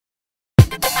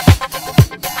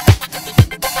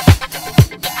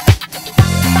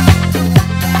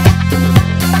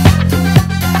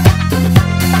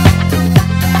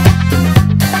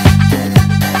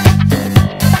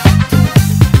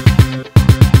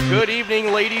Good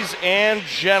evening, ladies and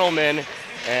gentlemen,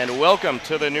 and welcome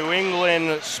to the New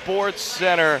England Sports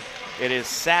Center. It is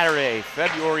Saturday,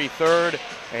 February 3rd,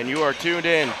 and you are tuned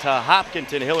in to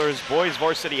Hopkinton Hillers Boys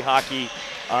Varsity Hockey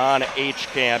on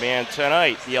HCAM. And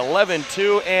tonight, the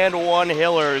 11-2-1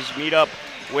 Hillers meet up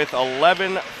with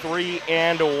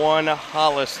 11-3-1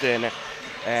 Holliston.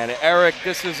 And Eric,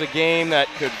 this is a game that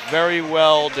could very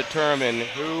well determine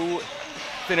who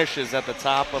finishes at the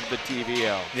top of the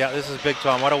TVL. Yeah, this is big,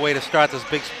 Tom. What a way to start this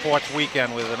big sports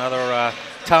weekend with another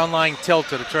town line tilt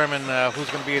to determine who's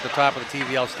going to be at the top of the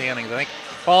TVL standings. I think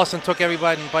Holliston took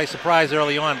everybody by surprise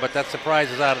early on, but that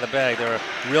surprise is out of the bag. They're a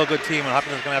real good team, and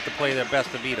Hopkinton's going to have to play their best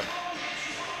to beat them.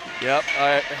 Yep,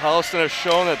 Holliston has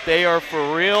shown that they are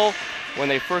for real. When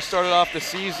they first started off the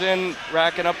season,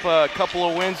 racking up a couple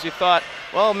of wins, you thought,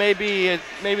 well, maybe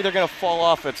they're going to fall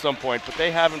off at some point, but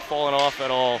they haven't fallen off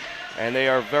at all, and they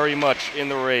are very much in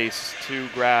the race to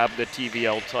grab the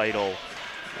TVL title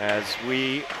as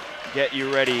we get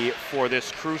you ready for this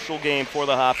crucial game for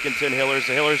the Hopkinton Hillers.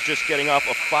 The Hillers just getting off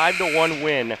a 5-1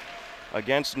 win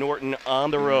against Norton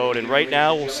on the road, and right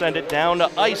now we'll send it down to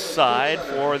ice side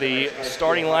for the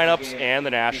starting lineups and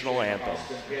the national anthem.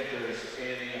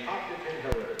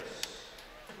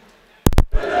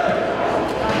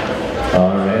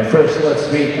 All right, first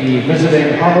let's meet the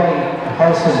visiting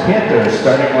Holliston Panthers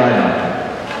starting lineup.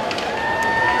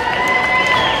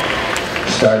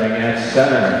 Starting at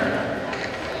center,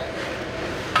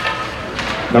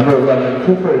 number 11,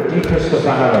 Cooper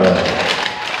DiCristofano.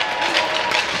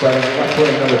 Starting at left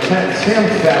wing, number 10, Sam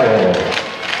Farrell.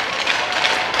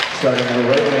 Starting on the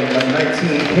right wing, number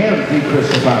 19, Cam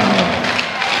DiCristofano.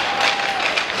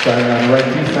 Starting on right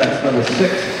defense, number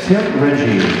 6, Tim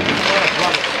Ringy.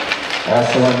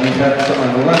 Also on defense,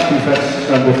 on the left defense,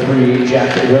 number 3, Jack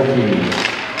Wilkie.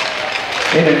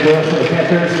 In and goal for the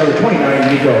Panthers, number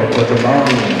 29, Nico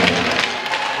Quadramani.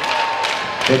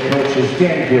 Head coach is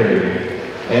Dan Geary.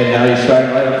 And now he's starting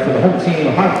lineup for the home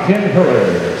team, Hopkinton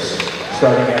Hillers.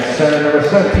 Starting at center, number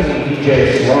 17, DJ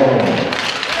Sloan.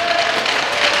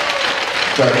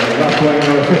 Starting at left wing,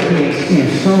 number 15,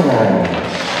 Steve Solomon.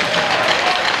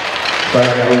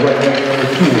 Starting at right wing, number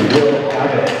 2, Will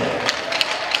Abbott.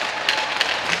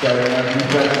 Starting on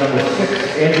defense, number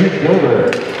 6, Andrew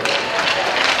Gilbert.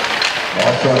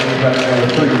 Also on defense, number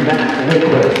 3, Matt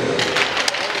Wickles.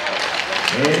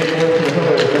 And in goal for the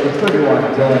Hillers, number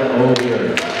 31, Dylan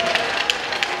O'Leary.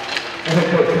 And the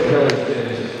coach of the Hillers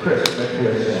is Chris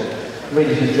McPherson.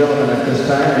 Ladies and gentlemen, at this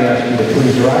time, we ask you to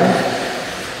please rise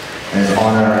and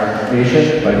honor our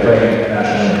nation by playing the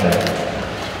national anthem.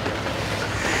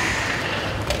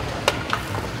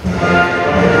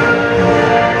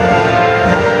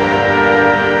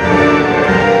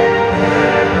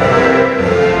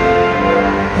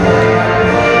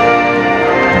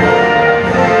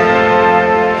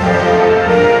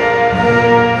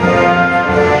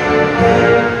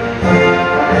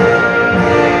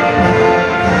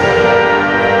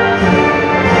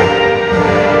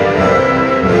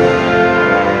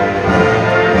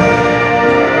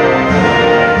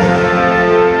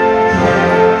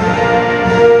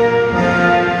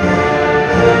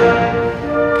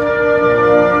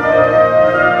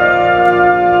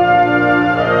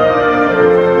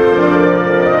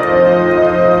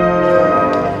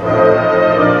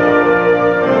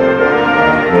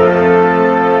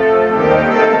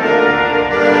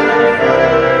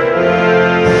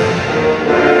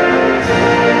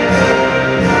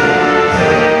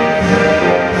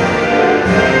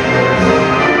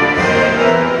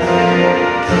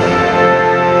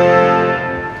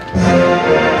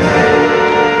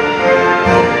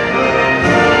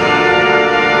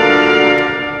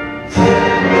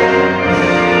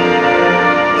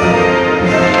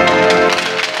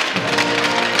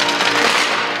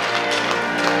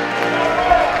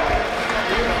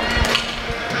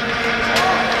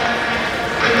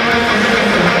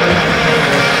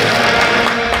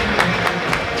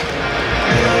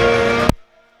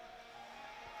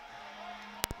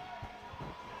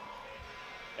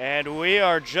 And we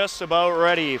are just about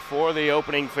ready for the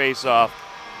opening face-off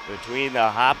between the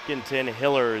Hopkinton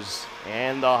Hillers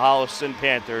and the Holliston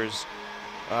Panthers.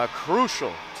 A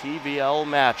crucial TVL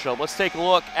matchup. Let's take a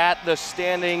look at the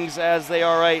standings as they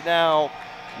are right now.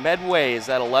 Medway is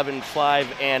at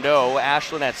 11-5-0,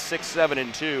 Ashland at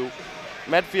 6-7-2,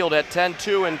 Medfield at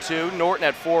 10-2-2, Norton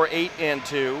at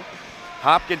 4-8-2,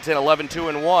 Hopkinton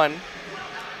 11-2-1,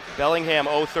 Bellingham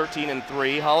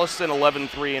 0-13-3, Holliston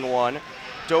 11-3-1,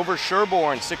 Dover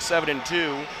Sherborne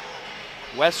 6-7-2,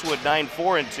 Westwood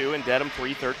 9-4-2, and Dedham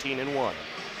 3-13-1.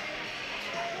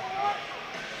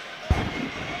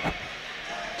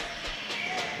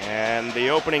 And the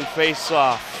opening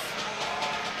face-off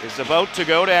is about to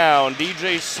go down.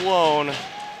 DJ Sloan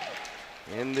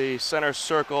in the center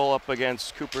circle up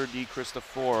against Cooper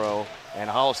DiCristoforo. And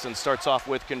Holliston starts off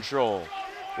with control.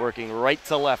 Working right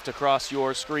to left across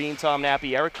your screen. Tom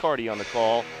Nappy, Eric Carty on the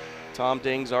call. Tom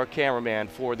Dings, our cameraman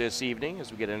for this evening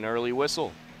as we get an early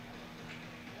whistle.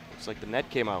 Looks like the net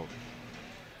came out.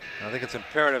 I think it's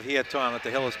imperative here, Tom, that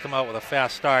the Hillers come out with a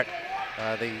fast start.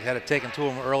 They had it taken to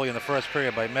them early in the first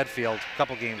period by Medfield a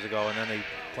couple games ago, and then they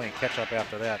playing catch-up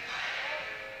after that.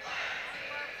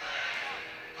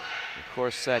 Of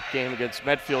course, that game against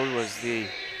Medfield was the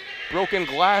broken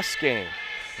glass game.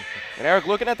 And Eric,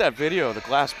 looking at that video, the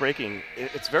glass breaking,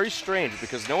 it's very strange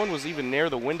because no one was even near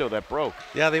the window that broke.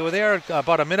 Yeah, they were there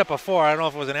about a minute before. I don't know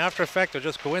if it was an after effect or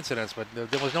just coincidence, but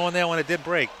there was no one there when it did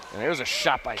break. And there was a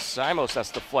shot by Simos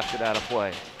that's deflected out of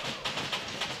play.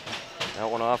 That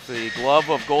one off the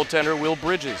glove of goaltender Will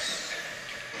Bridges.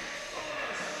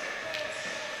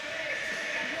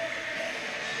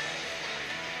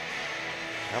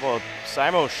 How about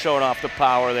Simos showing off the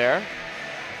power there?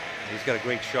 He's got a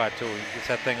great shot, too. He gets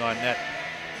that thing on net.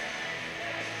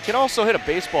 Can also hit a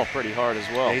baseball pretty hard as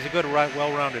well. Yeah, he's a good,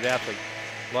 well-rounded athlete.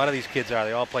 A lot of these kids are.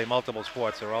 They all play multiple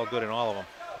sports. They're all good in all of them.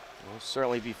 We'll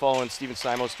certainly be following Steven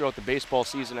Simos throughout the baseball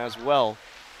season as well,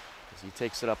 as he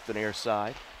takes it up the near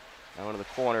side. Now into the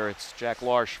corner, it's Jack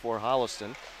Larsch for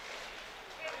Holliston.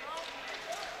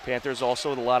 Panthers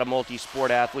also with a lot of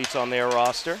multi-sport athletes on their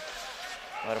roster.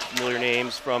 A lot of familiar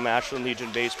names from Ashland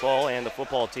Legion Baseball and the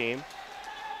football team.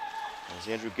 As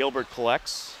Andrew Gilbert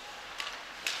collects.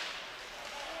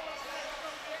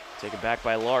 Taken back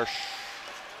by Larsch.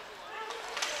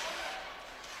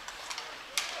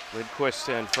 Lidquist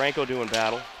and Franco doing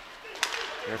battle.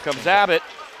 Here comes Abbott.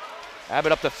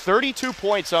 Abbott up to 32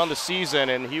 points on the season,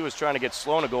 and he was trying to get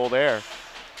Sloan a goal there.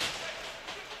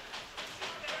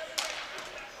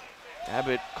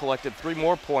 Abbott collected 3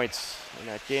 more points in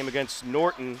that game against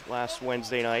Norton last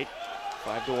Wednesday night.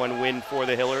 5-1 win for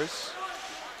the Hillers.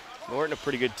 Norton, a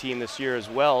pretty good team this year as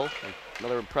well.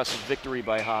 Another impressive victory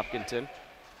by Hopkinton.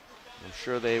 I'm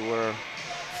sure they were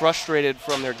frustrated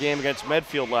from their game against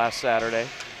Medfield last Saturday.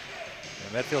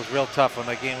 Yeah, Medfield's real tough on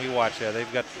that game we watched there.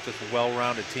 They've got just a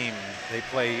well-rounded team. They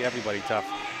play everybody tough.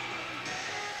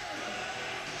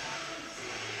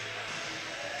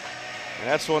 And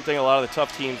that's one thing a lot of the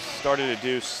tough teams started to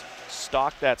do,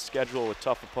 stock that schedule with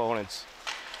tough opponents,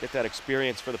 get that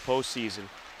experience for the postseason.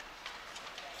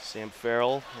 Sam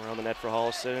Farrell around the net for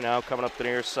Holliston, and now coming up the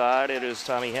near side, it is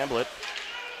Tommy Hamblett.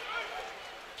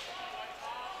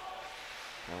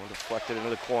 That one deflected into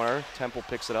the corner. Temple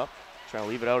picks it up, trying to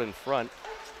leave it out in front.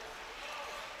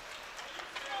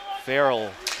 Farrell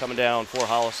coming down for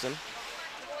Holliston.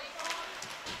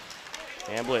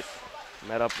 Hamblett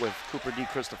met up with Cooper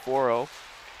DiCristoforo.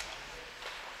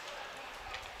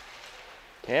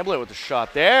 Hamblett with the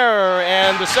shot there,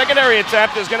 and the secondary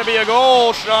attempt is going to be a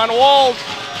goal. Sean Walsh.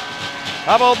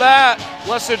 How about that?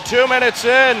 Less than 2 minutes in.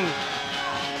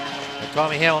 And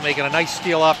Tommy Hamlin making a nice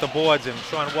steal off the boards, and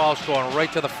Sean Walsh going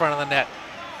right to the front of the net,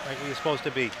 like where you're supposed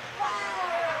to be.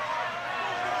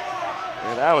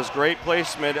 And that was great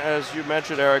placement, as you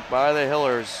mentioned, Eric, by the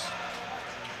Hillers.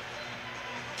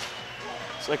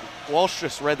 It's like Walsh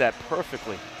just read that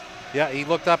perfectly. Yeah, he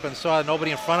looked up and saw nobody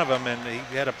in front of him, and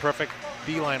he had a perfect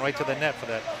beeline right to the net for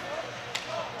that.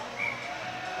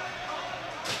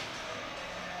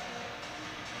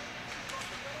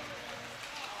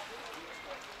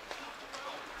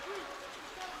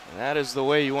 And that is the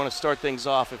way you want to start things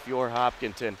off if you're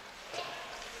Hopkinton.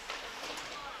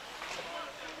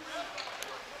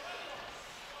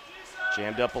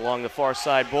 Jammed up along the far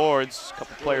side boards. A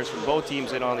couple players from both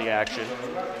teams in on the action.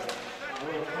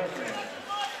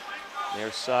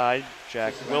 Near side,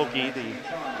 Jack Wilkie, the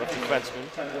left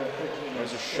defenseman.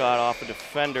 There's a shot off a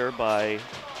defender by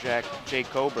Jake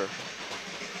Kober.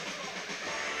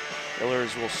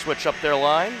 Hillers will switch up their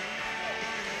line.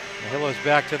 The Hillers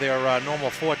back to their normal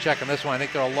forecheck in this one. I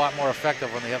think they're a lot more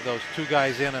effective when they have those 2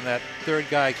 guys in and that 3rd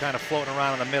guy kind of floating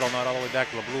around in the middle, not all the way back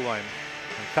to the blue line.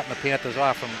 And cutting the Panthers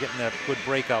off from getting that good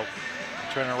breakout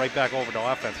and turning it right back over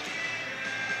to offense.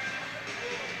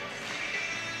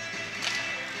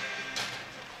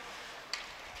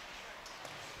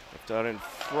 Left out in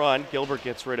front, Gilbert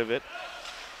gets rid of it.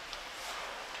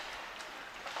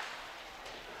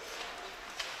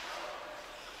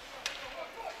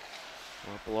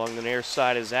 Up along the near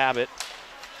side is Abbott.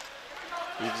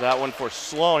 Leaves that one for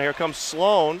Sloan. Here comes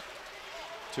Sloan.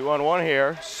 2-on-1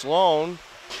 here. Sloan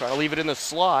trying to leave it in the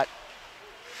slot.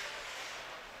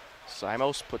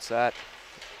 Simos puts that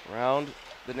around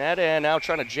the net and now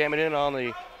trying to jam it in on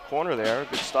the corner there.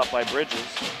 Good stop by Bridges.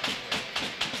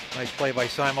 Nice play by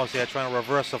Simos there, trying to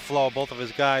reverse the flow. Both of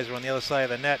his guys were on the other side of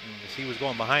the net, and as he was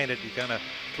going behind it, he kind of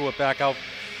threw it back out.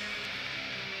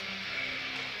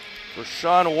 For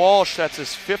Sean Walsh, that's his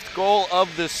 5th goal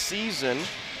of the season,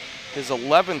 his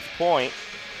 11th point.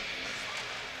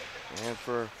 And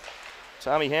for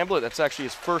Tommy Hamblett, that's actually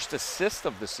his 1st assist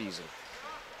of the season.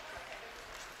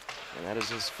 And that is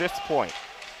his 5th point.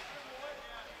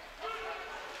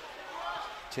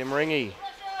 Tim Ringy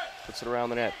puts it around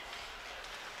the net.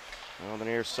 On the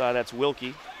near side, that's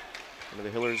Wilkie. Into the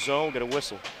Hillers zone, get a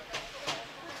whistle.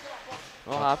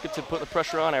 Well, Hopkinton putting the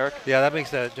pressure on, Eric. Yeah, that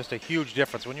makes just a huge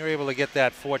difference. When you're able to get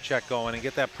that forecheck going and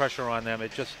get that pressure on them,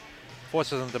 it just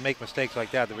forces them to make mistakes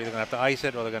like that. They're either going to have to ice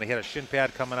it, or they're going to hit a shin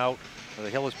pad coming out, or the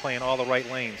Hillers playing all the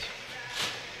right lanes.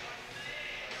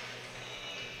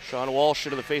 Sean Walsh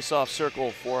into the face-off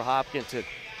circle for Hopkinton.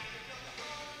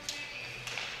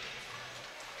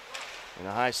 In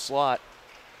a high slot,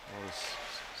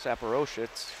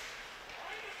 Saporositz.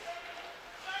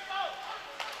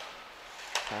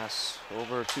 Pass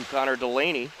over to Connor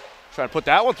Delaney. Trying to put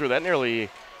that one through. That nearly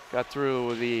got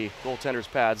through the goaltender's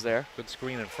pads there. Good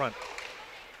screen in front.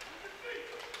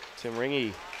 Tim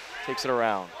Ringy takes it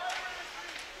around.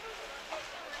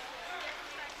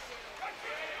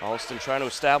 Holliston trying to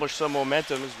establish some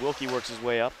momentum as Wilkie works his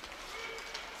way up.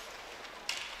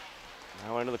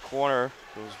 Now into the corner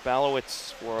goes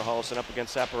Balowitz for Holliston up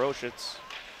against Saporositz.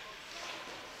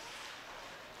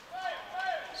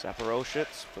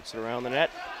 Saporositz puts it around the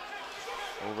net.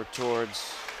 Over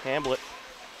towards Hamblett.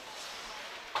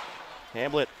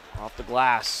 Hamblett off the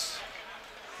glass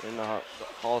in the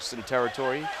Holliston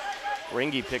territory.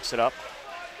 Ringy picks it up.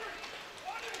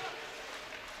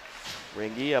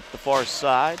 Ringy up the far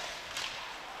side.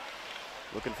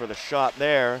 Looking for the shot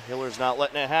there. Hiller's not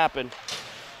letting it happen.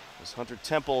 As Hunter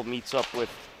Temple meets up with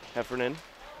Heffernan.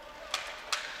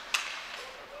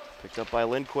 Picked up by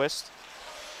Lindquist.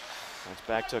 That's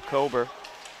back to Kober.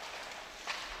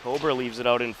 Kober leaves it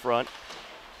out in front.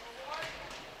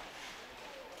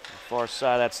 Far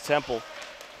side, that's Temple.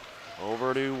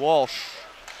 Over to Walsh.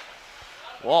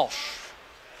 Walsh.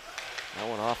 That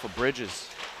one off of Bridges.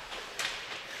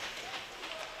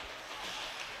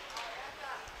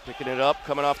 Picking it up,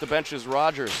 coming off the bench is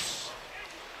Rogers.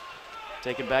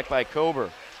 Taken back by Kober.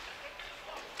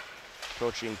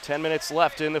 Approaching 10 minutes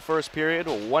left in the first period, a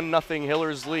 1-0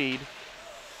 Hillers lead.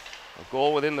 A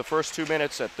goal within the first 2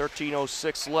 minutes at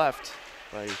 13:06 left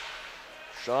by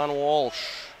Sean Walsh,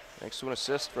 thanks to an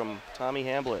assist from Tommy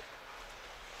Hamblett.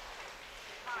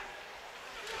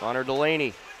 Connor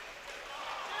Delaney.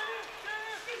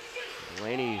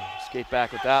 Delaney skate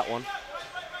back with that one.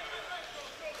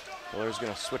 Hiller's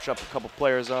going to switch up a couple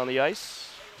players on the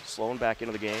ice. Sloan back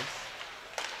into the game,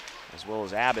 as well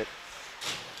as Abbott.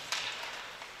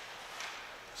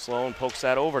 Sloan pokes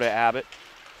that over to Abbott.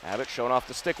 Abbott showing off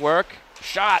the stick work.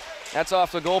 Shot. That's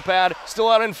off the goal pad. Still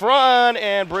out in front,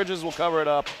 and Bridges will cover it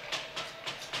up.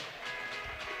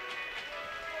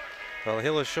 Well,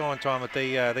 Hill is showing, Tom, that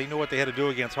they knew what they had to do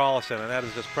against Holliston, and that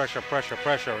is just pressure, pressure,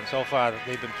 pressure. And so far,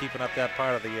 they've been keeping up that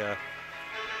part of the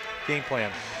game plan.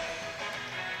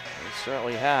 They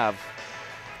certainly have.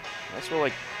 That's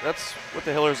what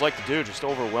the Hillers like to do, just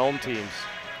overwhelm teams.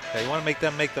 Yeah, you want to make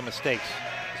them make the mistakes.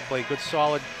 Just play good,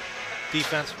 solid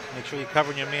defense. Make sure you're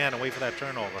covering your man and wait for that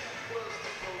turnover.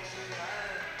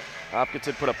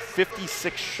 Hopkinton put up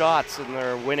 56 shots in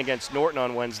their win against Norton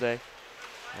on Wednesday.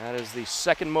 That is the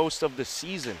second most of the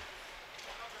season.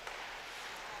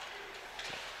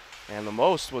 And the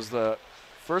most was the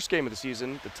first game of the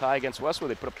season, the tie against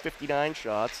Westwood. They put up 59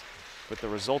 shots, but the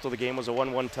result of the game was a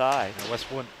 1-1 tie.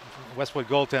 Westwood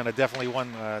goaltender definitely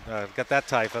got that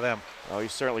tie for them. Oh, he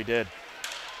certainly did.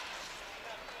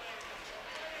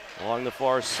 Along the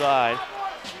far side.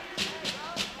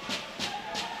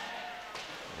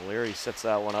 O'Leary sets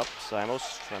that one up.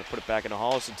 Simos trying to put it back into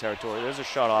Holliston territory. There's a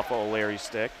shot off of O'Leary's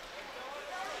stick.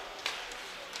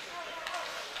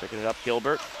 Picking it up,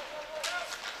 Gilbert.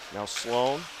 Now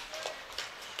Sloan.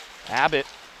 Abbott.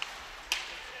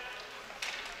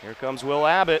 Here comes Will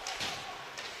Abbott.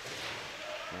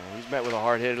 And he's met with a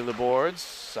hard hit to the boards.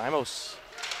 Simos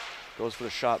goes for the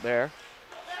shot there.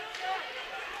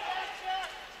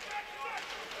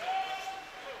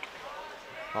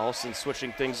 Holliston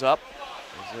switching things up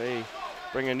as they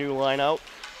bring a new line out.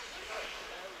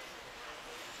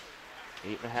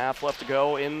 8.5 left to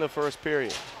go in the first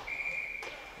period.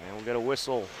 And we'll get a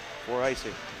whistle for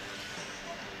icing.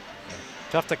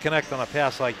 Tough to connect on a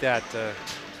pass like that.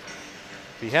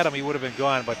 If he had him, he would have been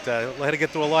gone, but had to get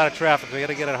through a lot of traffic. We had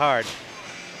to get it hard.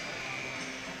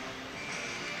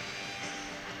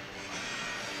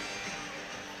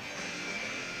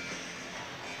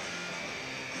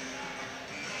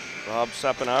 Bob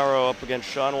Saponaro up against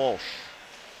Sean Walsh.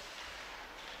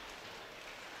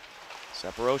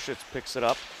 Saporositz picks it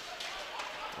up.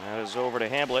 That is over to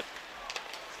Hamblett.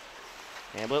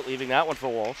 Hamblett leaving that one for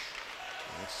Walsh.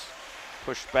 That's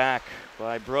pushed back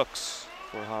by Brooks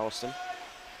for Holliston.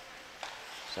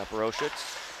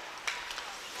 Saporositz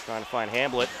trying to find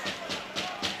Hamblett.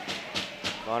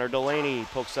 Connor Delaney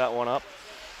pokes that one up.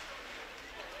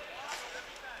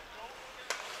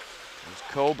 There's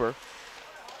Kober.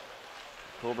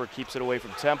 Kober keeps it away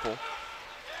from Temple.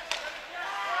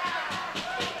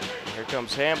 Here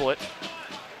comes Hamblett.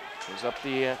 Goes up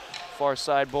the far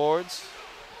side boards.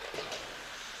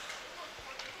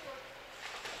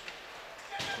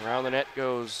 Around the net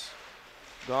goes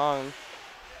Gong.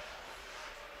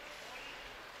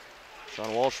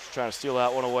 Sean Walsh trying to steal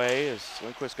that one away as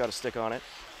Lindquist got a stick on it.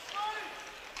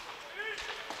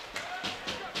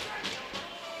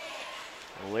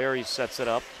 Larry sets it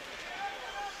up.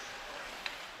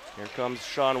 Here comes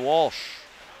Sean Walsh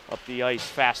up the ice,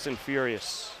 fast and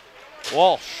furious.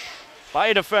 Walsh by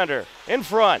a defender, in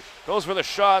front. Goes for the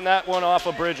shot, and that one off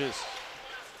of Bridges.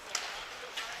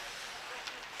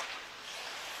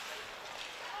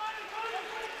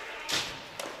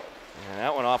 And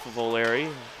that one off of O'Leary.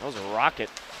 That was a rocket.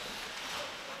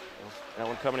 That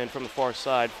one coming in from the far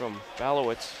side from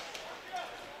Balowitz.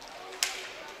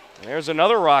 And there's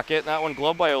another rocket, that one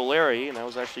gloved by O'Leary, and that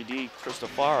was actually D.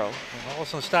 Cristofaro.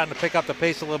 Holliston's starting to pick up the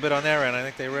pace a little bit on their end. I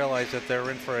think they realize that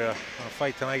they're in for a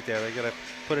fight tonight there. They got to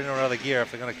put in another gear if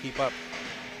they're going to keep up.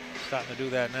 Starting to do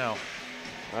that now.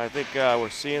 I think we're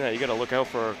seeing that. You got to look out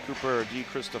for Cooper D.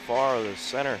 Cristofaro, the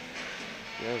center.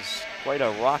 He has quite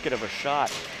a rocket of a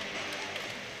shot.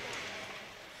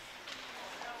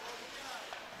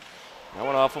 That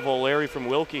one off of O'Leary from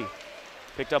Wilkie.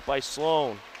 Picked up by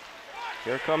Sloan.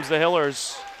 Here comes the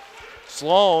Hillers.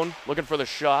 Sloan looking for the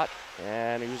shot,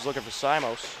 and he was looking for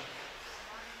Simos.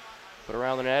 Put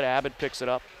around the net, Abbott picks it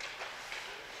up.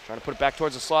 Trying to put it back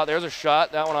towards the slot. There's a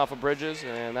shot, that one off of Bridges,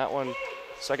 and that one,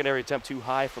 secondary attempt too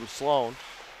high from Sloan.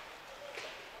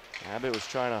 Abbott was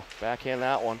trying to backhand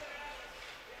that one.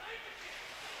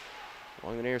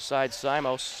 Along the near side,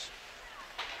 Simos.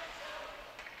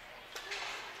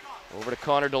 Over to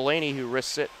Connor Delaney, who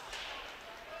wrists it.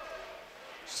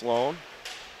 Sloan.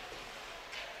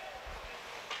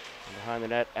 Behind the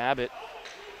net, Abbott.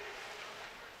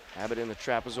 Abbott in the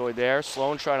trapezoid there.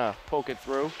 Sloan trying to poke it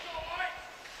through.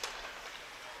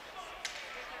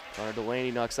 Connor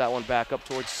Delaney knocks that one back up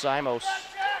towards Simos.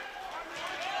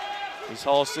 These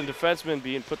Holliston defensemen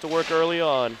being put to work early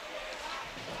on.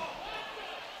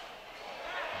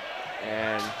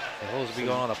 And those will be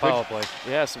going on the power play.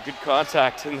 Yeah, some good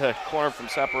contact in the corner from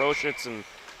Saporositz and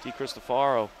D.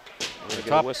 Cristofaro. We're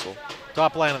get a whistle.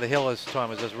 Top line of the Hillers,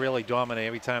 Tom, is just really dominant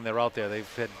every time they're out there.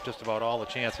 They've had just about all the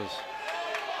chances.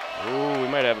 Ooh, we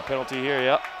might have a penalty here,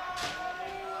 yep.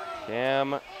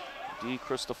 Cam D.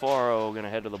 Cristofaro going to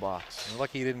head to the box. And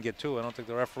lucky he didn't get two. I don't think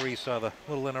the referee saw the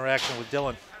little interaction with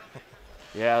Dylan.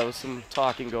 Yeah, there was some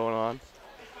talking going on.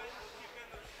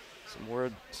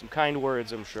 Some kind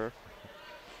words, I'm sure.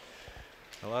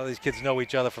 A lot of these kids know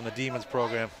each other from the Demons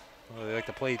program. They like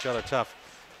to play each other tough.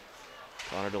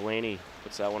 Connor Delaney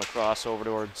puts that one across over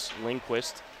towards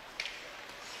Lindquist.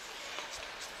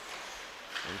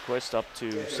 Lindquist up to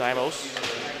Simos.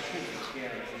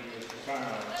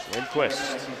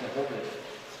 Lindquist.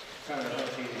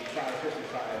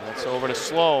 That's over to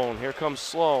Sloan. Here comes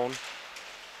Sloan.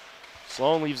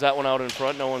 Sloan leaves that one out in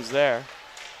front. No one's there.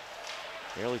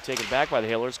 Nearly taken back by the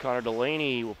Hillers. Connor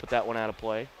Delaney will put that one out of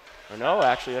play. Or no,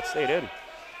 actually, that stayed in.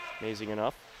 Amazing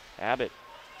enough. Abbott.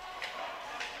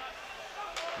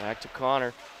 Back to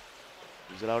Connor.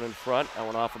 Leaves it out in front. That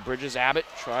one off of Bridges. Abbott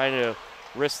trying to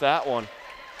risk that one.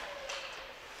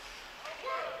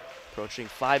 Approaching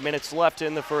 5 minutes left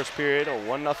in the first period. A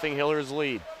 1-0 Hillers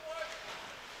lead.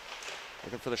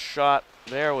 Looking for the shot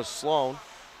there was Sloan.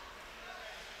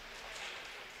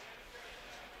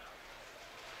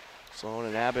 Sloan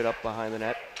and Abbott up behind the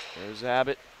net. There's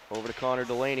Abbott over to Connor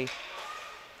Delaney.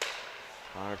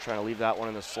 Connor trying to leave that one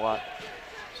in the slot.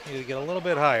 Just need to get a little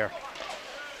bit higher.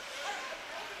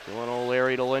 Dylan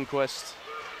O'Leary to Lindquist.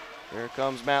 Here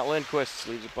comes Matt Lindquist.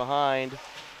 Leaves it behind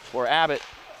for Abbott.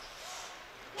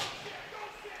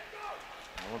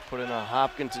 That one put in a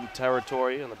Hopkinton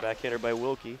territory on the backhander by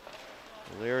Wilkie.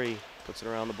 O'Leary puts it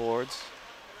around the boards.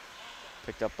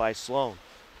 Picked up by Sloan.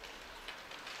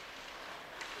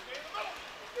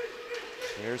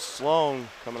 Here's Sloan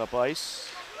coming up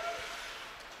ice.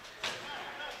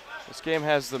 This game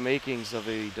has the makings of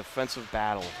a defensive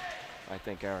battle, I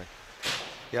think, Eric.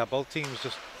 Yeah, both teams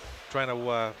just trying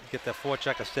to get that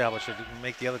forecheck established and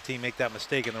make the other team make that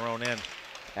mistake in their own end.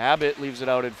 Abbott leaves it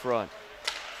out in front.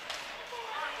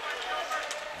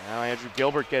 Now Andrew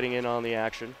Gilbert getting in on the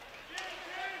action.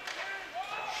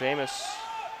 Seamus.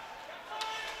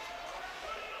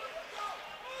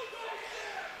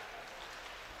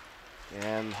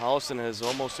 And Holliston has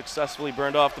almost successfully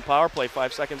burned off the power play.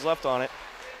 5 seconds left on it.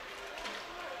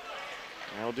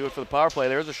 That'll do it for the power play.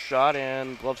 There's a shot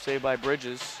and glove save by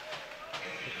Bridges.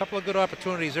 A couple of good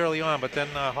opportunities early on, but then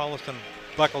Holliston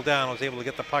buckled down, was able to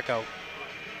get the puck out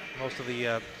most of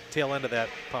the tail end of that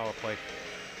power play.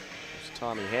 There's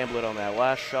Tommy Hamblett on that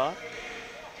last shot.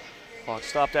 Clock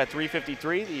stopped at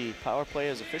 3:53. The power play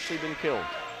has officially been killed.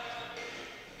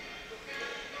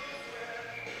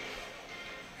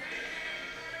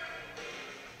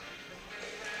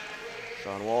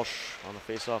 Sean Walsh on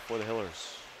the faceoff for the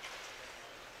Hillers.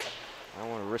 I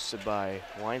want to wristed by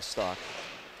Weinstock.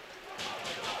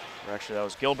 Or actually, that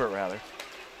was Gilbert, rather.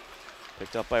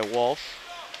 Picked up by Walsh.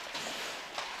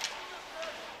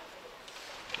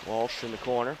 Walsh in the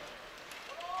corner.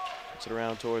 Puts it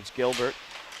around towards Gilbert.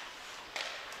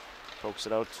 Pokes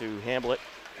it out to Hamblett.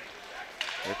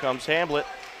 Here comes Hamblett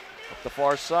up the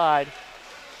far side.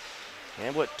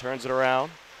 Hamblett turns it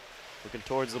around, looking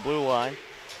towards the blue line.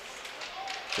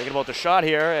 Thinking about the shot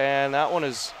here, and that one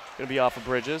is going to be off of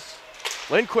Bridges.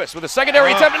 Lindquist with a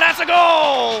secondary attempt, and that's a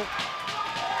goal!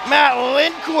 Matt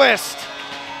Lindquist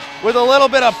with a little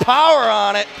bit of power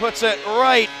on it, puts it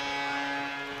right.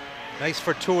 Nice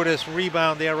fortuitous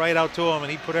rebound there right out to him,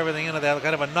 and he put everything into that,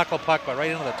 kind of a knuckle puck, but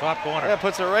right into the top corner. Yeah,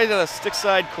 puts it right to the stick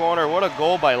side corner. What a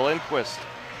goal by Lindquist.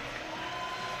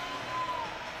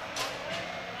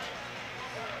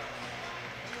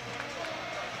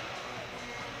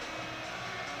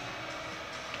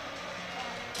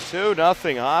 Two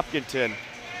nothing Hopkinton.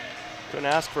 Couldn't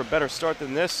ask for a better start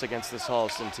than this against this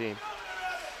Holliston team.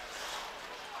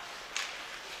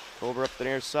 Kober up the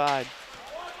near side.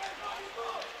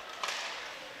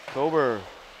 Kober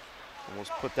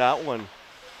almost put that one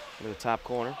into the top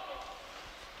corner.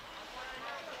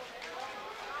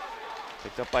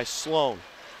 Picked up by Sloan.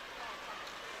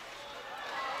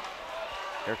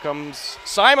 Here comes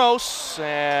Simos,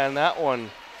 and that one,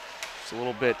 just a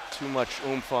little bit too much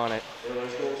oomph on it.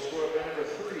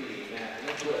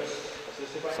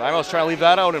 Simos trying to leave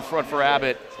that out in front for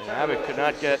Abbott, and Abbott could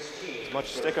not get as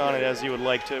much stick on it as he would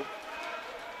like to.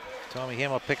 Tommy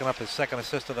Hamel picking up his second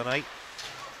assist of the night.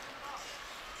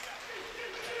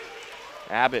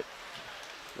 Abbott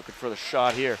looking for the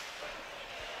shot here.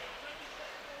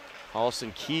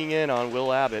 Holliston keying in on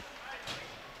Will Abbott.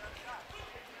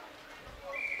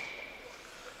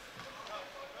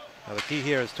 Now the key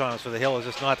here is, Thomas, for the Hill is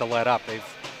just not to let up. They've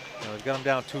got them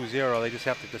down 2-0. They just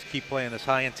have to just keep playing this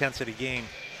high intensity game.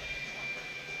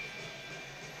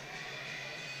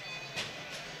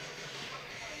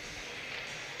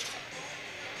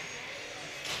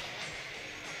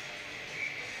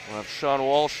 We'll have Sean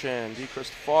Walsh and Di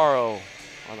Cristofaro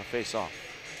on the face-off.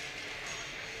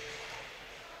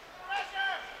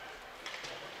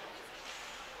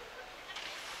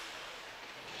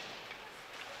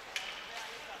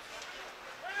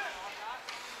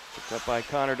 Picked up by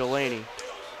Connor Delaney.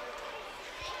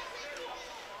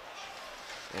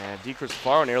 And Di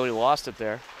Cristofaro nearly lost it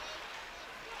there.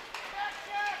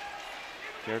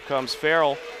 Here comes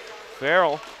Farrell.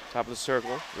 Farrell, top of the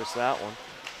circle, missed that one.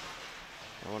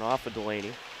 That one off of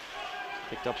Delaney.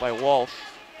 Picked up by Walsh.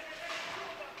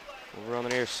 Over on the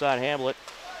near side, Hamblett.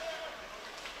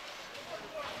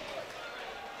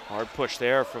 Hard push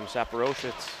there from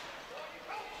Saporositz.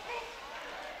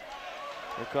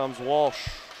 Here comes Walsh.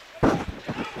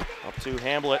 Up to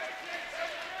Hamblett.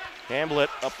 Hamblett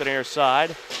up the near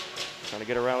side. Trying to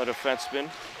get around the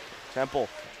defenseman. Temple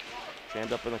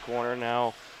jammed up in the corner.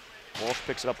 Now Walsh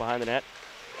picks it up behind the net.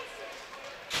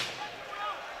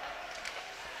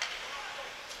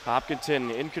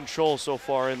 Hopkinton in control so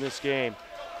far in this game.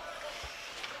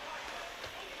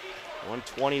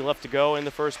 1:20 left to go in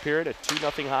the first period. A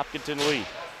 2-0 Hopkinton lead.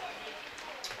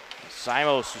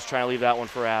 Simos was trying to leave that one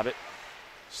for Abbott.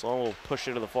 Sloan will push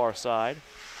it to the far side.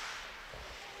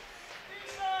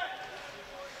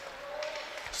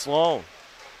 Sloan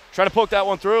trying to poke that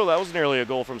one through. That was nearly a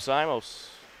goal from Simos.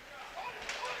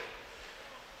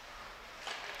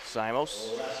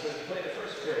 Simos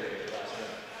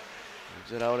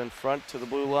moves it out in front to the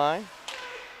blue line.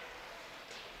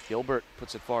 Gilbert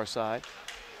puts it far side.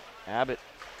 Abbott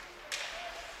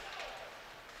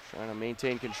trying to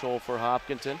maintain control for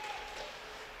Hopkinton.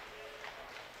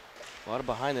 A lot of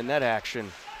behind the net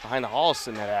action, behind the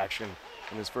Holliston net action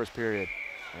in this first period.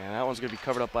 And that one's going to be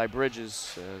covered up by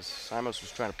Bridges as Simos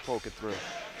was trying to poke it through.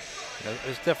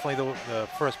 It's definitely the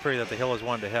first period that the Hillers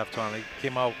wanted to have, Tom. They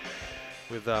came out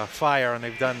with fire, and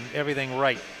they've done everything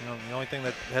right. You know, the only thing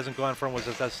that hasn't gone for them was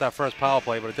that's that first power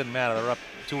play, but it didn't matter. They're up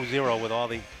 2-0 with all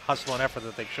the hustle and effort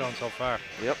that they've shown so far.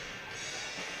 Yep.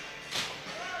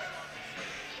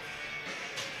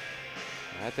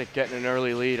 I think getting an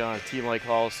early lead on a team like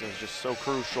Holliston is just so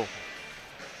crucial.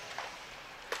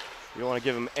 You don't want to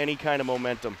give them any kind of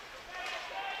momentum.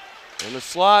 In the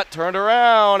slot, turned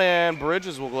around, and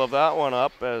Bridges will glove that one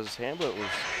up as Hamblett was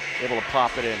able to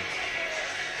pop it in.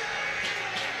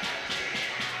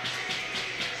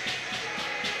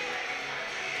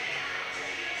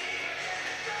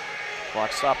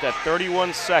 Clock stopped at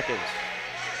 31 seconds.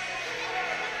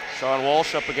 Sean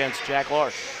Walsh up against Jack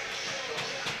Larsh.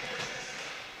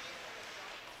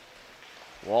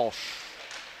 Walsh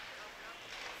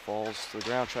falls to the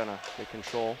ground trying to take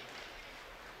control.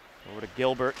 Over to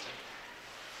Gilbert.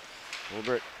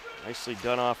 Gilbert nicely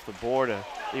done off the board to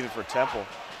leave it for Temple.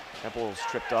 Temple was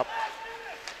tripped up.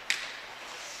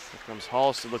 Here comes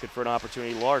Holliston looking for an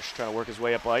opportunity. Larsh trying to work his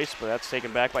way up ice, but that's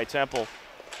taken back by Temple.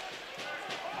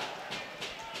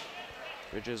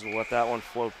 Bridges will let that one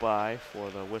float by for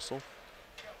the whistle.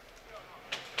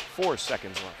 4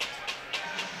 seconds left.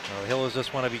 The Hillers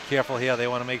just want to be careful here. They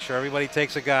want to make sure everybody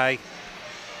takes a guy.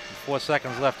 With 4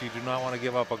 seconds left, you do not want to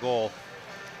give up a goal.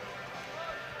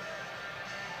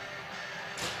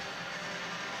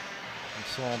 And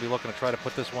someone will be looking to try to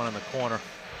put this one in the corner.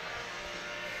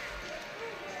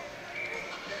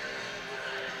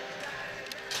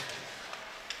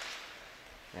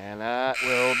 And that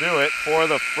will do it for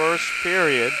the first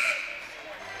period.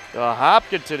 The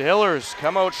Hopkinton Hillers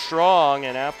come out strong,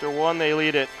 and after one, they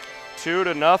lead it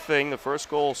 2-0. The first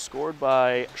goal scored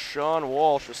by Sean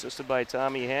Walsh, assisted by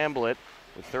Tommy Hamblett,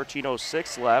 with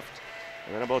 13:06 left.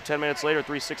 And then about 10 minutes later,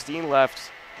 3:16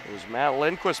 left, it was Matt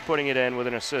Lindquist putting it in with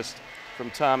an assist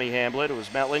from Tommy Hamblett. It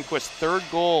was Matt Lindquist's third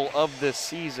goal of this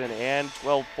season and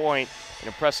 12-point. An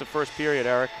impressive first period,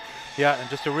 Eric. Yeah, and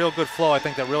just a real good flow. I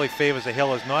think that really favors the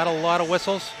Hillers. Not a lot of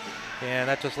whistles, and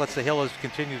that just lets the Hillers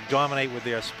continue to dominate with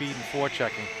their speed and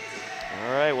forechecking.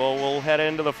 All right, well, we'll head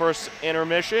into the first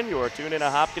intermission. You are tuned in to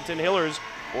Hopkinton Hillers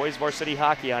Boys Varsity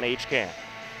Hockey on HCAM.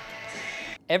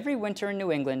 Every winter in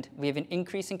New England, we have an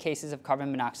increase in cases of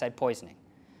carbon monoxide poisoning.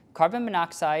 Carbon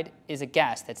monoxide is a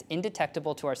gas that's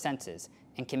indetectable to our senses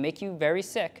and can make you very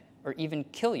sick or even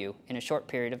kill you in a short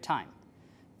period of time.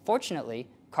 Fortunately,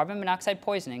 carbon monoxide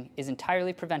poisoning is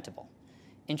entirely preventable.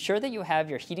 Ensure that you have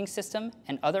your heating system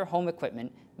and other home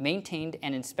equipment maintained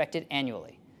and inspected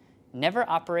annually. Never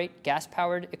operate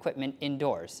gas-powered equipment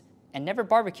indoors, and never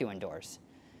barbecue indoors.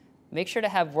 Make sure to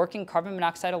have working carbon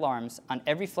monoxide alarms on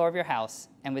every floor of your house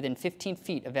and within 15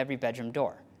 feet of every bedroom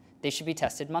door. They should be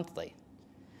tested monthly.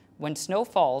 When snow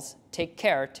falls, take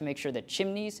care to make sure that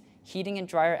chimneys, heating and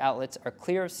dryer outlets are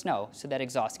clear of snow so that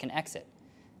exhaust can exit.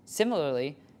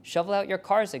 Similarly, shovel out your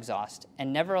car's exhaust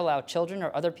and never allow children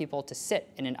or other people to sit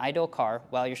in an idle car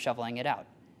while you're shoveling it out.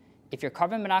 If your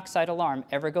carbon monoxide alarm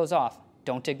ever goes off,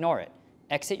 don't ignore it.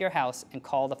 Exit your house and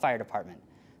call the fire department.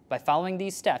 By following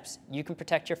these steps, you can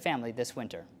protect your family this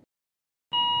winter.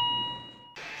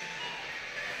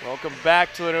 Welcome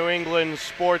back to the New England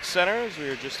Sports Center as we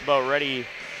are just about ready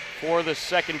for the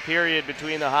second period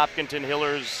between the Hopkinton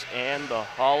Hillers and the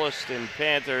Holliston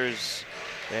Panthers.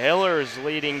 The Hillers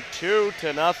leading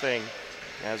 2-0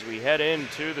 as we head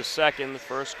into the second. The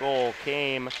first goal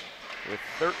came with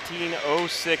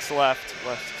 13:06 left,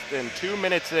 less than 2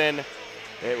 minutes in.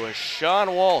 It was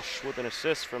Sean Walsh with an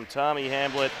assist from Tommy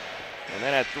Hamblett. And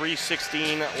then at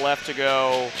 3:16 left to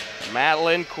go, Matt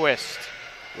Lindquist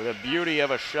with a beauty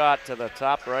of a shot to the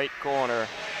top right corner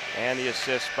and the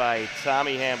assist by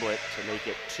Tommy Hamblett to make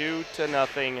it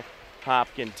 2-0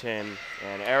 Hopkinton.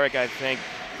 And Eric, I think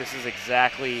this is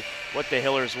exactly what the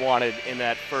Hillers wanted in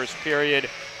that first period.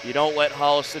 You don't let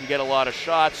Holliston get a lot of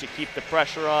shots, you keep the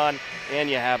pressure on, and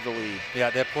you have the lead. Yeah,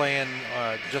 they're playing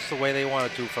just the way they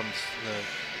wanted to from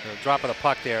the drop of the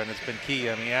puck there, and it's been key.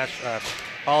 I mean,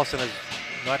 Holliston has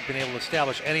not been able to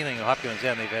establish anything in Hopkinton's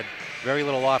end. They've had very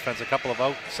little offense. A couple of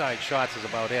outside shots is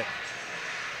about it.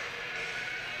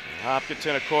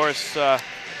 Hopkinton, of course,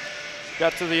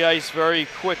 got to the ice very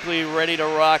quickly, ready to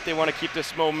rock. They want to keep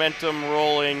this momentum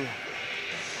rolling.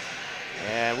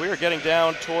 And we are getting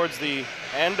down towards the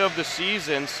end of the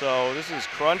season, so this is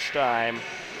crunch time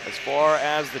as far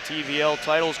as the TVL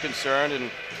title is concerned, and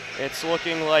it's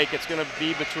looking like it's going to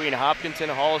be between Hopkinton,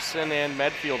 Holliston, and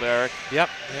Medfield, Eric. Yep.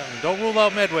 And don't rule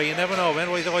out Medway. You never know.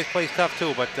 Medway's always plays tough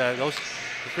too, but those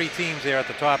three teams there at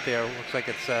the top there, looks like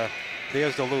it's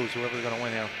theirs to lose, whoever's going to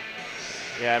win here.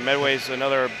 Yeah, Medway's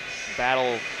another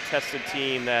battle tested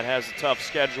team that has a tough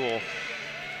schedule.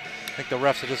 I think the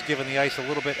refs are just giving the ice a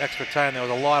little bit extra time. There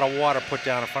was a lot of water put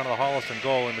down in front of the Holliston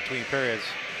goal in between periods.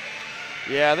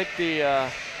 Yeah, I think the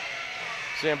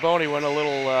Zamboni went a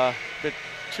little bit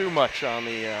too much on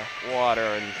the water,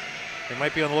 and they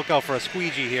might be on the lookout for a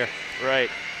squeegee here. Right.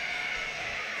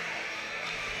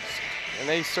 And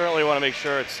they certainly want to make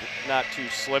sure it's not too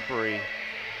slippery,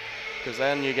 because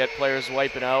then you get players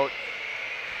wiping out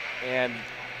and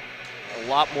a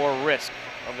lot more risk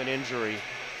of an injury.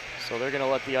 So they're going to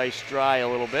let the ice dry a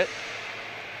little bit.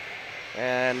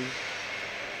 And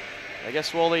I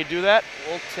guess while they do that,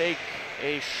 we'll take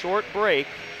a short break.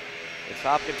 It's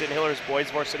Hopkinton Hillers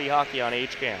Boys Varsity Hockey on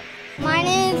HCAM. My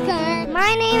name is Connor.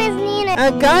 My name is Nina.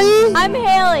 I'm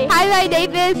Haley. Hi, my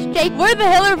name is Jake. We're the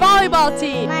Hiller volleyball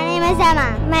team. My name is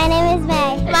Emma. My name is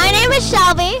May. My name is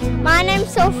Shelby. My name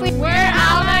is Sophie. We're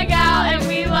Alma Gal, and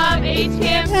we love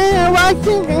HCAM. We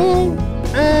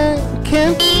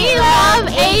love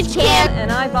HCAM.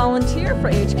 And I volunteer for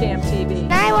HCAM TV.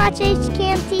 And I watch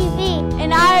HCAM TV.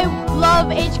 And I love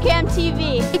HCAM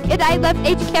TV. And I love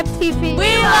HCAM TV.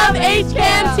 We love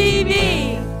HCAM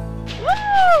TV.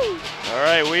 Woo! All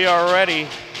right, we are ready.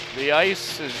 The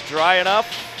ice is drying up,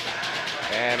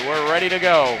 and we're ready to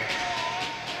go.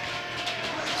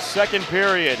 Second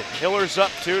period, Hillers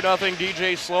up 2-0.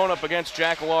 DJ Sloan up against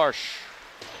Jack Larsh.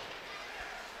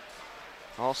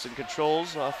 Holliston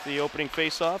controls off the opening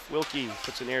faceoff. Wilkie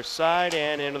puts it near side,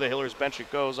 and into the Hillers bench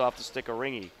it goes off the stick of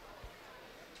Ringy.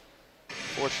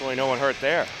 Fortunately, no one hurt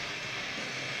there.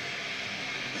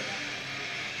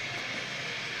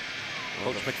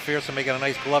 Coach McPherson making a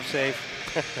nice glove save.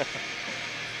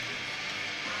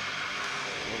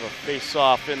 A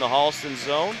face-off in the Holliston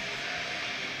zone.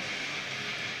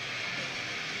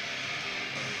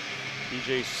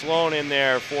 DJ Sloan in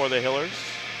there for the Hillers.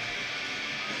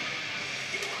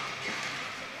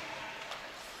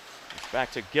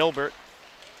 Back to Gilbert.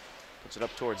 Puts it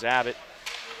up towards Abbott.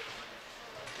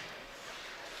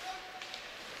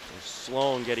 There's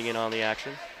Sloan getting in on the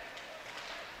action.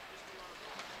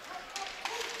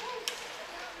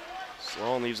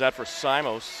 Sloan leaves that for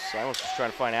Simos. Simos is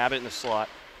trying to find Abbott in the slot.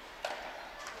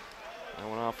 That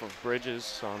one off of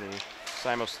Bridges on the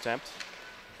Simos attempt.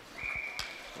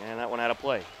 And that one out of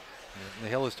play. The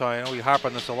Hillers, I know we harp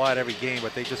on this a lot every game,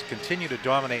 but they just continue to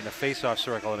dominate in the face-off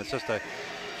circle, and it's just a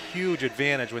huge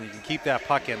advantage when you can keep that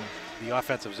puck in the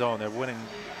offensive zone. They're winning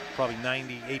probably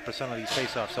 98% of these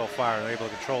face-offs so far, and they're able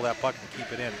to control that puck and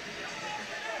keep it in.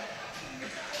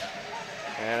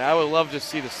 And I would love to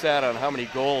see the stat on how many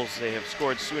goals they have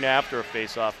scored soon after a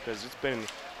face-off, because it's been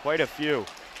quite a few.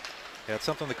 Yeah, it's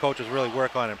something the coaches really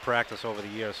work on in practice over the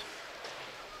years.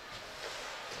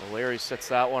 Well, Larry sets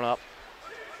that one up.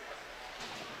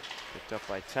 Picked up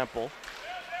by Temple.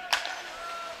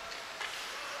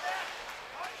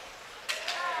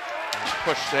 And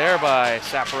pushed there by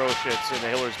Saporowitz, and the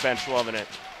Hillers bench loving it.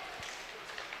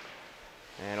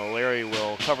 And O'Leary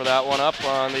will cover that one up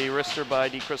on the wrister by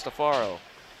Di Cristofaro.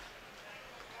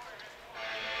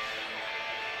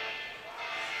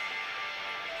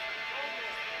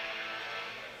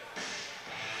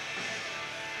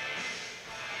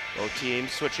 Both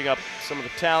teams switching up some of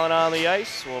the talent on the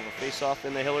ice. We'll have a face-off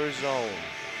in the Hillers zone.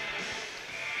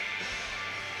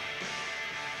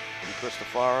 Di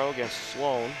Cristofaro against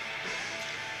Sloan.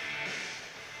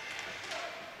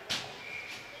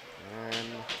 And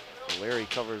Larry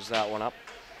covers that one up.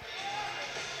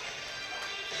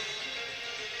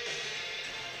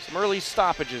 Some early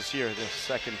stoppages here this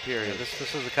second period. Yeah,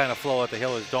 this is the kind of flow that the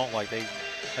Hillers don't like. They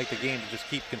like the game to just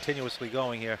keep continuously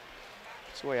going here.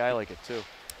 That's the way I like it too.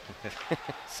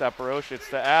 Saporowitz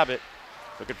to Abbott,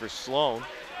 looking for Sloan.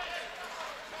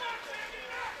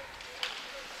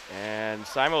 And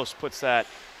Simos puts that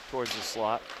towards the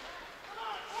slot.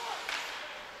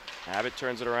 Abbott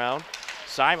turns it around.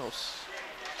 Simos.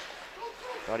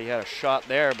 Thought he had a shot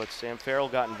there, but Sam Farrell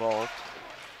got involved.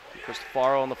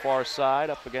 Cristofaro on the far side,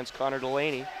 up against Connor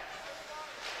Delaney.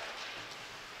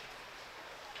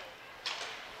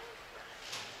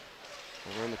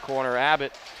 Over in the corner,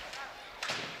 Abbott.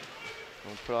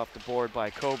 Put off the board by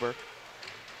Kober.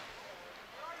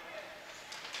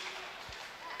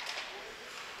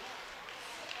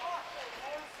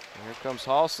 And here comes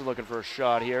Holliston looking for a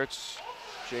shot here. It's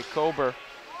Jake Kober.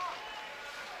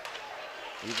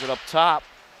 Leaves it up top.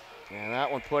 And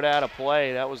that one put out of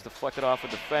play. That was deflected off a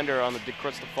defender on the Di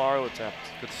Cristofaro attempt.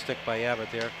 Good stick by Abbott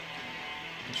there.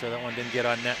 I'm sure that one didn't get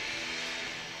on net.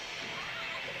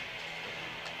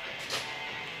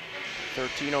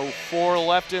 13:04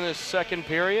 left in the second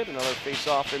period. Another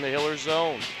face-off in the Hillers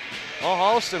zone. Oh,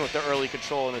 Holliston with the early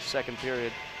control in the second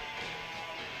period.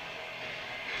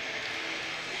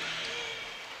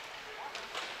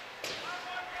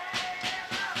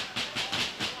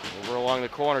 along the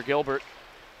corner, Gilbert.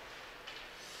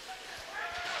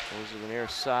 Goes to the near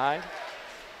side.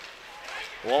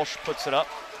 Walsh puts it up.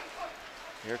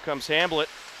 Here comes Hamblett.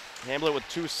 Hamblett with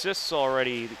 2 assists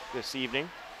already this evening.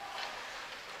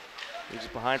 Leaves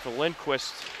it behind for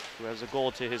Lindquist, who has a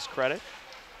goal to his credit.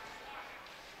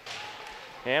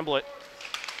 Hamblett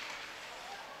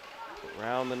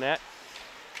around the net.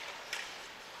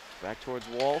 Back towards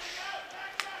Walsh.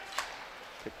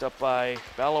 Picked up by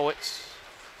Balowitz.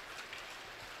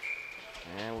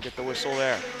 And we'll get the whistle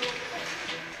there.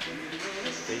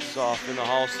 Face off in the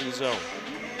Holliston zone.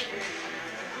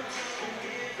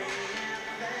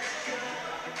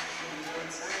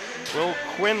 Will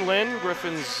Quinlan,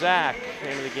 Griffin Zach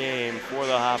into the game for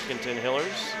the Hopkinton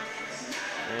Hillers.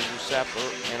 Andrew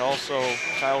Sapper and also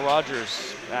Kyle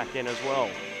Rogers back in as well.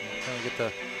 Trying to get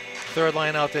the third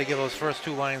line out there, give those first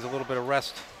 2 lines a little bit of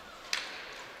rest.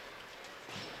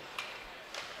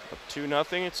 Up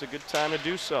 2-0, it's a good time to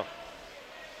do so.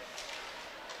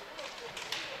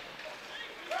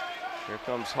 Here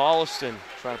comes Holliston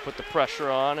trying to put the pressure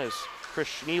on as Chris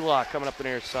Schneelock coming up the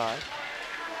near side.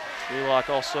 Schneelock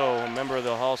also a member of the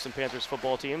Holliston Panthers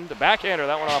football team. The backhander,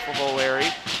 that one off of O'Leary,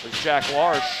 was Jack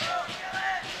Larsh.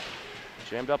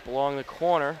 Jammed up along the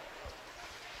corner.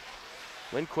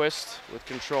 Lindquist with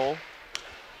control.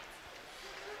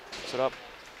 Puts it up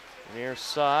near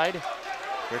side.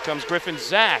 Here comes Griffin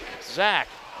Zach. Zach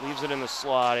leaves it in the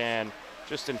slot and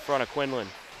just in front of Quinlan.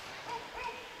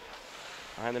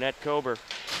 Behind the net, Kober.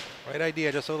 Right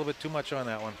idea, just a little bit too much on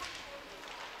that one.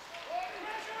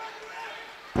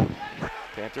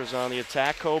 Panthers on the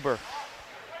attack, Kober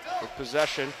with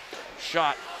possession.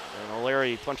 Shot, and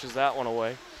O'Leary punches that one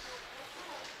away.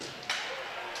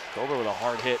 Kober with a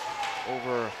hard hit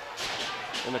over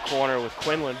in the corner with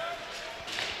Quinlan.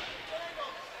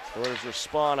 Oilers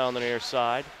respond on the near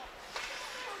side.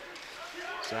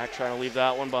 Zach trying to leave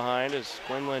that one behind as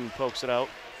Quinlan pokes it out.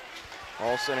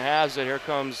 Olsen has it. Here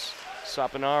comes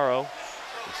Saponaro.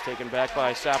 It's taken back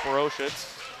by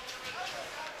Saporositz.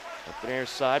 Up the near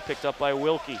side, picked up by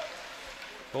Wilkie.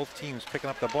 Both teams picking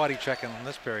up the body check in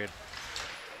this period.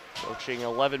 Approaching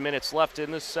 11 minutes left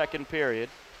in the second period.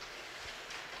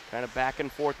 Kind of back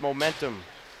and forth momentum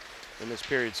in this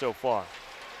period so far.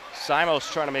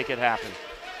 Simos trying to make it happen.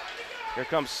 Here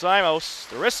comes Simos,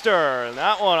 the wrister, and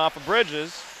that one off of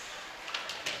Bridges.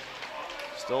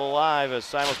 Still alive as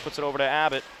Simos puts it over to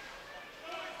Abbott.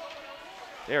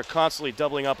 They are constantly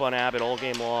doubling up on Abbott all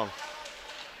game long.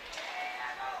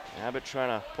 Abbott trying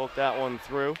to poke that one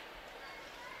through.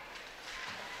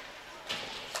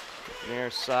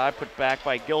 Near side, put back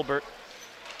by Gilbert.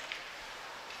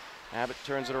 Abbott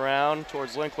turns it around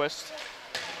towards Lindquist.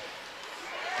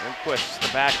 Lindquist, the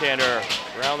backhander,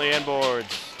 around the end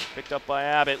boards. Picked up by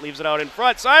Abbott, leaves it out in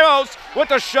front. Simos with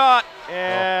the shot,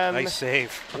 and nice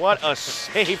save. What a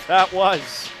save that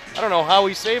was. I don't know how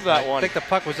he saved that one. I think the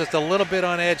puck was just a little bit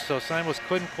on edge, so Simos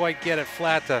couldn't quite get it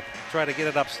flat to try to get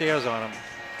it upstairs on him.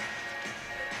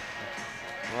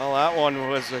 Well, that one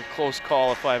was a close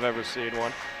call if I've ever seen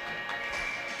one.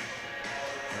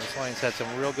 This line's had some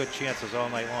real good chances all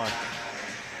night long.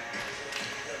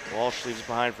 Walsh leaves it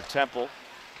behind for Temple.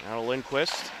 Now to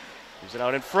Lindquist. Leaves it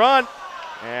out in front.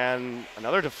 And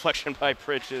another deflection by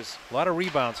Bridges. A lot of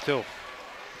rebounds, too.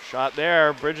 Shot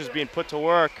there. Bridges being put to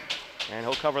work. And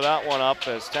he'll cover that one up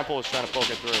as Temple is trying to poke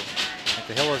it through. I think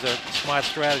the Hillers are a smart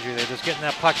strategy. They're just getting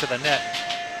that puck to the net.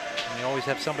 And they always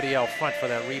have somebody out front for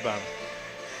that rebound.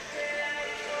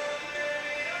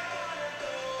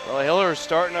 Well, the Hillers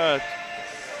starting to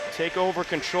take over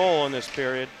control in this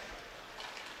period.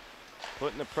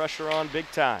 Putting the pressure on big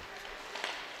time.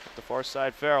 At the far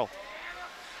side, Farrell.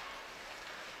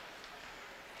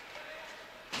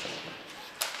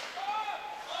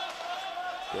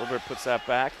 Gilbert puts that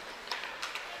back.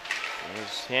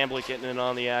 There's Hamblett getting in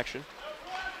on the action.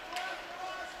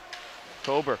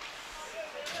 Kober.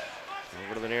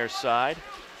 Over to the near side.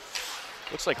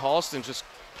 Looks like Holliston's just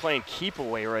playing keep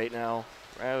away right now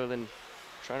rather than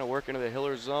trying to work into the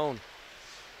Hillers zone.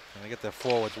 And they get their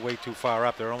forwards way too far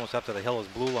up. They're almost up to the Hillers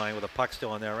blue line with a puck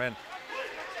still on their end.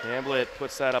 Hamblett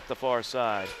puts that up the far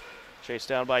side. Chased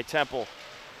down by Temple.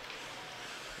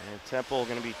 And Temple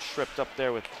going to be tripped up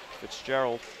there with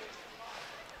Fitzgerald.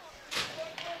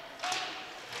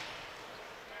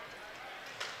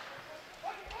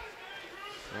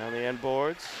 Around the end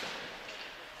boards.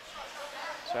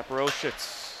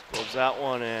 Saporositz gloves that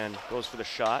one and goes for the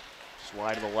shot. Just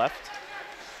wide to the left.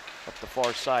 Up the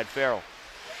far side, Farrell.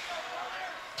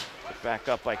 Put back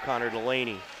up by Connor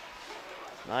Delaney.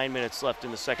 9 minutes left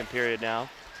in the second period now.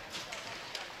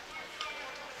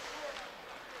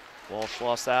 Walsh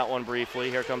lost that one briefly.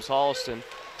 Here comes Holliston.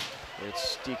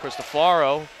 It's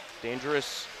DiCristofaro,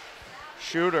 dangerous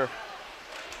shooter.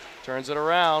 Turns it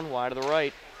around, wide to the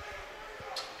right.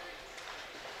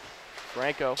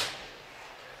 Franco.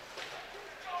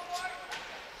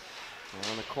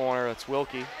 In the corner, that's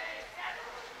Wilkie.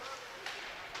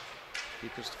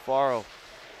 DiCristofaro.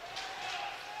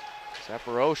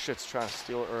 Zaporozhit's trying to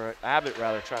steal, or Abbott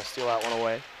rather, trying to steal that one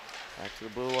away. Back to the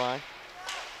blue line.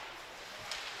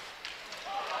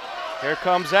 Here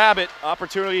comes Abbott,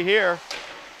 opportunity here.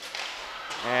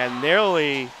 And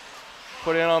nearly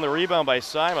put in on the rebound by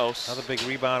Simos. Another big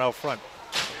rebound out front.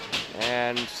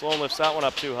 And Sloan lifts that one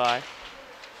up too high.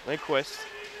 Lindquist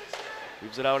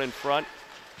leaves it out in front.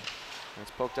 That's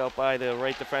poked out by the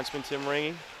right defenseman, Tim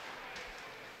Ringy.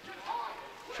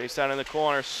 Chase down in the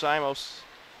corner, Simos.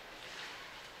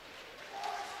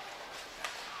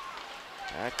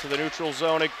 Back to the neutral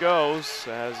zone it goes,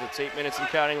 as it's 8 minutes and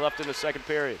counting left in the second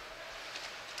period.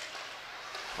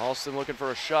 Holliston looking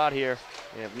for a shot here.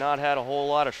 They have not had a whole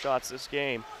lot of shots this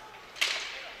game.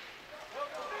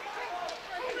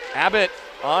 Abbott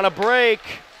on a break,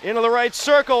 into the right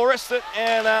circle, wrist it,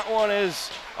 and that one is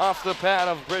off the pad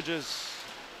of Bridges.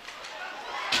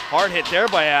 Hard hit there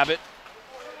by Abbott.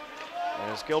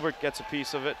 As Gilbert gets a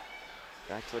piece of it.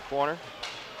 Back to the corner.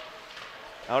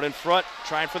 Out in front,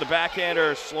 trying for the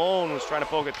backhander. Sloan was trying to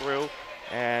poke it through.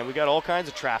 And we got all kinds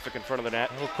of traffic in front of the net.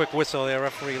 A little quick whistle there,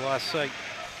 referee lost sight.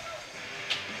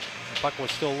 The puck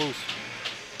was still loose.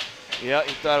 Yeah,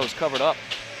 he thought it was covered up.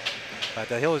 But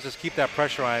the Hillers just keep that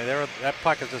pressure on it. That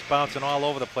puck is just bouncing all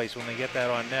over the place when they get that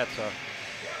on net. So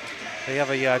they have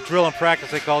a drill in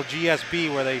practice they call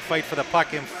GSB, where they fight for the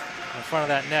puck in front of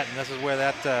that net, and this is where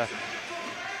that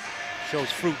shows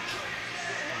fruit.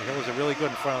 The Hillers are really good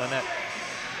in front of the net.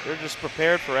 They're just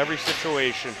prepared for every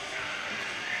situation.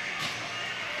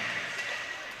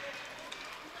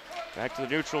 Back to the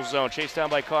neutral zone, chased down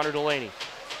by Connor Delaney.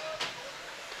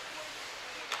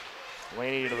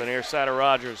 Delaney to the near side of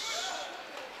Rogers.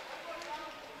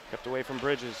 Kept away from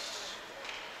Bridges.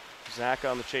 Zach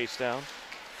on the chase down.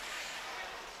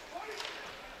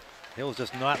 Hill's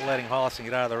just not letting Holliston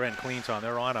get out of their end. Cleans on.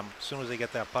 They're on them as soon as they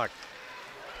get that puck.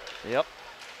 Yep.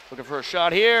 Looking for a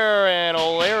shot here, and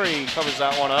O'Leary covers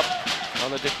that one up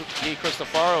on the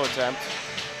DiCristofaro attempt.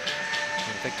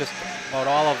 I think just about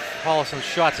all of Holliston's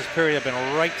shots this period have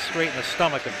been right straight in the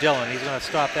stomach of Dillon. He's going to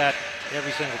stop that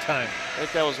every single time. I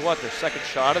think that was what, their second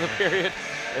shot of the period?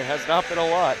 It has not been a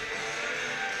lot.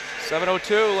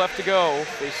 7:02 left to go.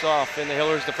 Face off in the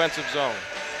Hillers defensive zone.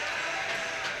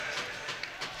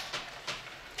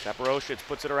 Zaporozhit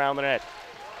puts it around the net.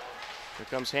 Here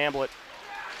comes Hamblett.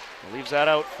 He leaves that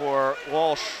out for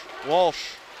Walsh.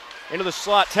 Walsh into the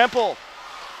slot. Temple.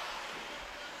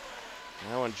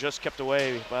 That one just kept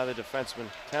away by the defenseman.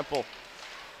 Temple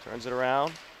turns it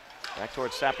around. Back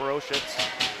towards Zaporozhit.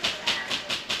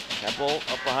 Temple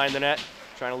up behind the net,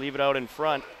 trying to leave it out in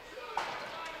front.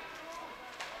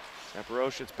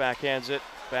 Zaporozhit backhands it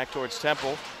back towards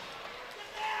Temple.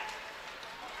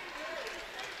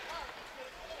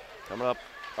 Coming up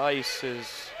ice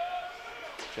is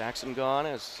Jackson gone,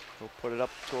 as he'll put it up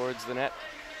towards the net.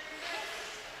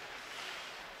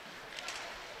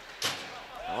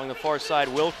 Along the far side,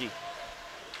 Wilkie.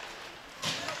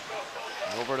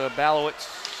 Over to Balowitz,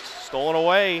 stolen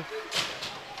away.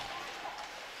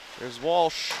 There's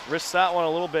Walsh, wrists that one a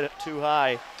little bit too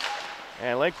high.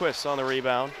 And Lindquist on the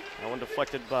rebound. That one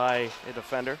deflected by a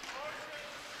defender.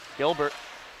 Gilbert.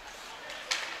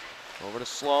 Over to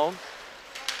Sloan.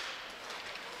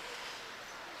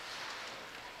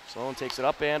 Sloan takes it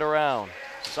up and around.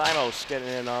 Simos getting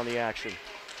in on the action.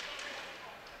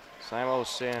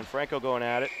 Simos and Franco going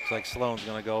at it. Looks like Sloan's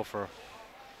going to go for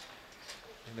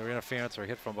either interference or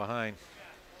hit from behind.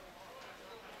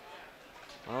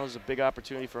 Well, it was a big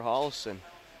opportunity for Holliston.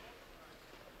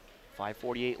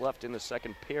 5:48 left in the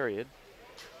second period.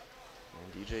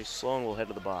 And DJ Sloan will head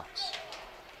to the box.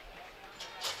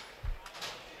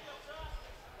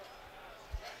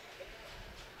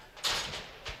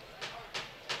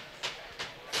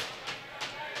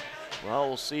 Well,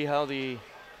 we'll see how the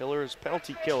Hillers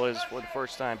penalty kill is for the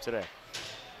first time today.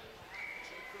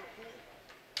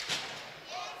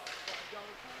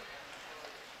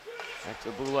 Back to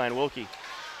the blue line, Wilkie.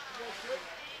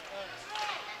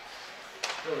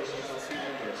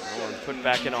 Put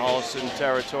back into Holliston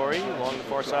territory along the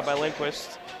far side by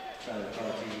Lindquist.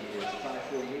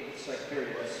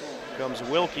 Comes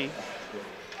Wilkie.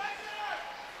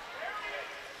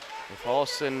 If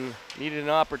Holliston needed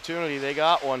an opportunity, they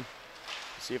got one.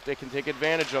 See if they can take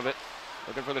advantage of it.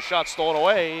 Looking for the shot, stolen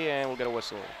away, and we'll get a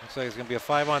whistle. Looks like it's going to be a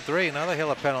 5-on-3. Another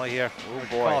Hiller penalty here. Oh,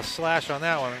 boy. Call a slash on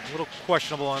that one. A little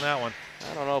questionable on that one.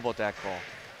 I don't know about that call.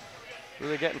 Who are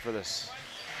they getting for this?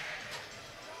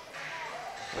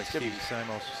 Steve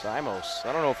Simos. Simos.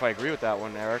 I don't know if I agree with that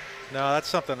one, Eric. No, that's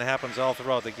something that happens all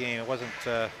throughout the game. It wasn't,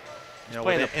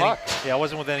 playing the puck. Yeah, it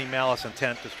wasn't with any malice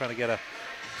intent. Just trying to get a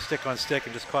stick on stick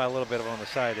and just caught a little bit of on the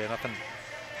side there. Nothing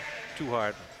too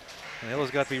hard. And the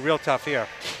Hillers got to be real tough here.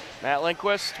 Matt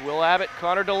Lindquist, Will Abbott,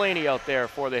 Connor Delaney out there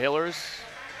for the Hillers.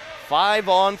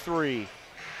 5-on-3.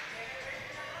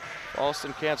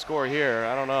 Holliston can't score here.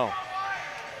 I don't know.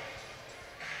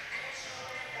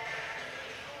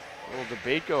 A little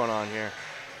debate going on here.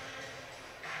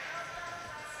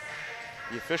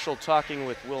 The official talking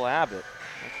with Will Abbott.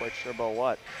 Not quite sure about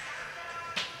what.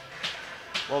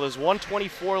 Well, there's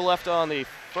 1:24 left on the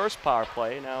first power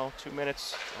play. Now 2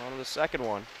 minutes on the second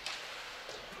one.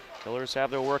 Hillers have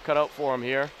their work cut out for them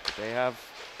here. They have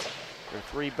their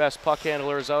 3 best puck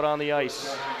handlers out on the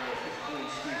ice.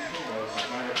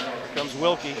 Here comes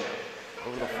Wilkie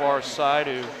over the far side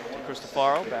to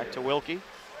Cristofaro. Back to Wilkie.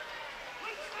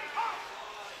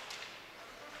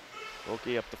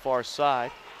 Wilkie up the far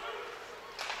side.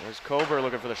 There's Kober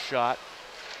looking for the shot.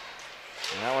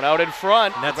 And that one out in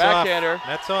front. Net's backhander. Off.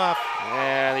 Net's off.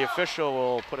 And the official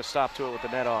will put a stop to it with the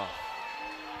net off.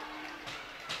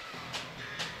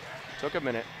 Took a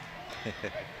minute.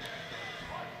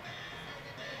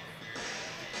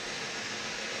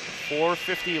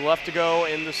 4:50 left to go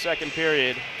in the second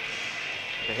period.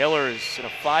 The Hillers in a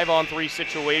 5-on-3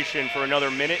 situation for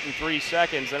another minute and 3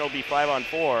 seconds. Then it'll be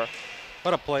 5-on-4.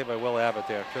 What a play by Will Abbott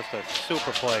there. Just a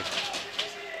super play.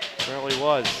 Certainly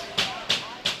was.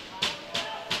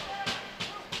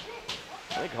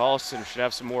 I think Holliston should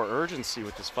have some more urgency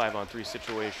with this 5-on-3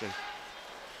 situation.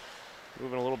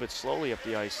 Moving a little bit slowly up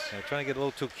the ice. They're trying to get a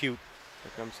little too cute.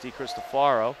 Here comes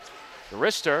Cristofaro. The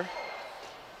wrister.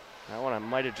 That one I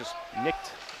might have just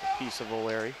nicked a piece of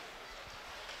O'Leary.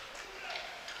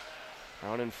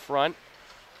 Out in front.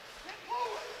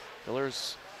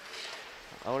 Hillers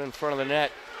out in front of the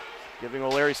net, giving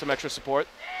O'Leary some extra support.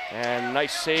 And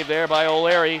nice save there by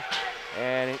O'Leary.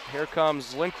 And here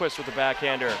comes Lindquist with the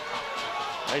backhander.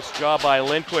 Nice job by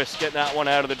Lindquist getting that one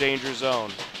out of the danger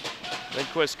zone.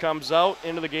 Lindquist comes out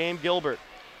into the game. Gilbert.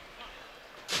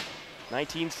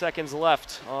 19 seconds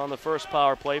left on the first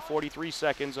power play, 43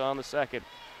 seconds on the second.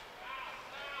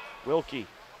 Wilkie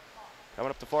coming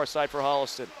up the far side for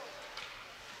Holliston.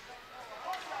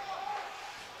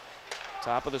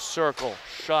 Top of the circle,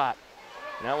 shot.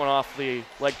 And that one off the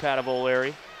leg pad of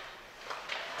O'Leary.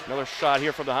 Another shot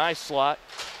here from the high slot.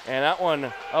 And that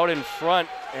one out in front,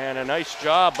 and a nice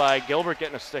job by Gilbert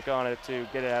getting a stick on it to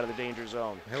get it out of the danger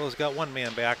zone. Hill's got one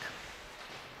man back.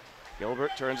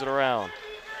 Gilbert turns it around.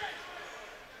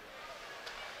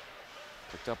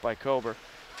 Picked up by Kober.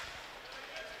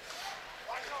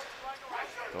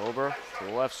 Kober to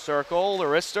the left circle, the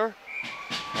wrister.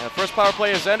 And the first power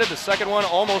play has ended, the second one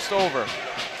almost over.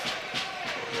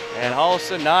 And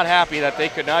Holliston not happy that they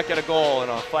could not get a goal in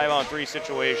a 5-on-3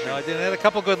 situation. No, they had a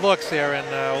couple good looks there, and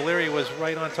O'Leary was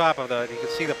right on top of that. You could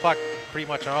see the puck pretty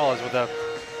much on all. With a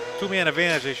 2-man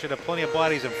advantage, they should have plenty of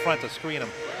bodies in front to screen them.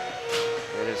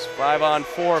 It is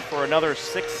 5-on-4 for another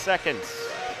 6 seconds.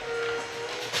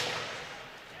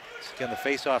 Again, the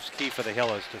face-off's key for the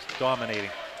Hillers, just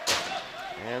dominating.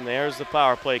 And there's the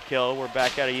power play kill. We're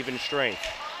back at even strength.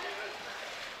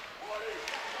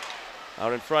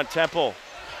 Out in front, Temple.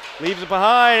 Leaves it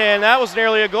behind, and that was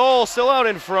nearly a goal. Still out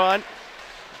in front.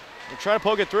 They're trying to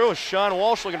poke it through with Sean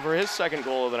Walsh looking for his second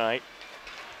goal of the night.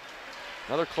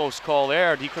 Another close call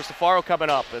there. Cristofaro coming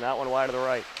up, and that one wide to the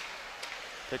right.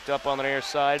 Picked up on the near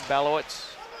side.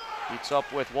 Balowitz beats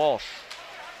up with Walsh.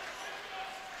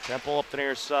 Temple up the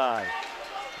near side.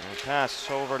 And pass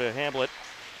over to Hamblett.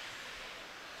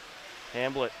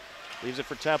 Hamblett leaves it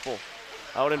for Temple.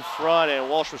 Out in front, and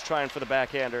Walsh was trying for the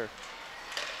backhander.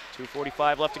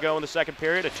 2:45 left to go in the second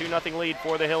period. A 2-0 lead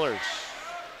for the Hillers.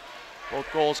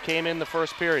 Both goals came in the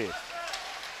first period.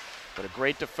 But a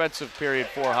great defensive period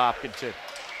for Hopkinton.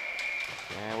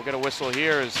 And we'll get a whistle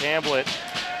here as Hamblett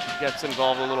gets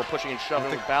involved in a little pushing and shoving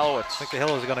with Balowitz. I think the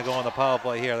Hillers are going to go on the power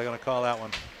play here. They're going to call that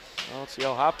one. Well, let's see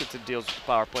how Hopkinton deals with the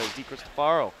power play.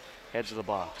 Cristofaro heads to the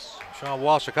box. Sean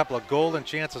Walsh, a couple of golden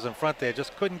chances in front there.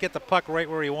 Just couldn't get the puck right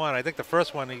where he wanted. I think the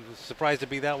first one, he was surprised to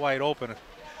be that wide open.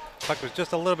 Puck was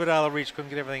just a little bit out of reach,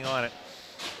 couldn't get everything on it.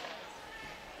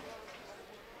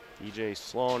 DJ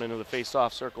Sloan into the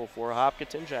face-off circle for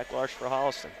Hopkinton. Jack Larsh for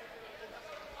Holliston.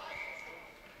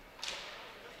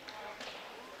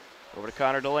 Over to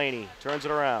Connor Delaney, turns it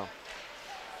around.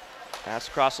 Pass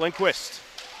across Lindquist.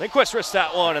 Lindquist wrists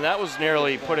that one, and that was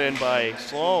nearly put in by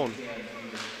Sloan.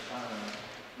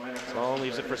 Sloan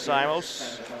leaves it for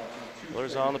Simos.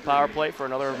 Hillers on the power play for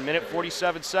another minute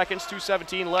 47 seconds,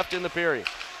 2:17 left in the period.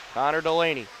 Connor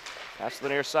Delaney, pass to the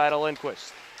near side of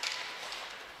Lindquist.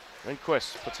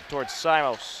 Lindquist puts it towards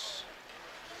Simos.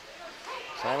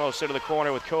 Simos into the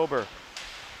corner with Kober.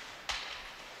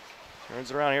 Turns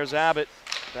it around, here's Abbott.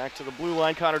 Back to the blue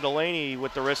line, Connor Delaney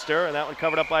with the wrister, and that one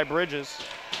covered up by Bridges.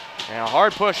 And a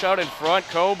hard push out in front,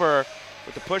 Kober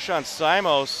with the push on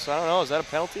Simos. I don't know, is that a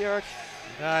penalty, Eric?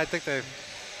 I think the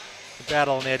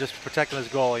battle in there, just protecting his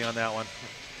goalie on that one.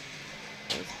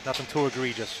 Nothing too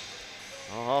egregious.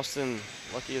 Well, Holliston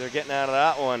lucky they're getting out of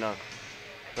that one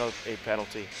without a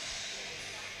penalty.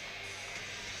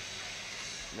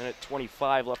 Minute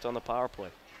 25 left on the power play.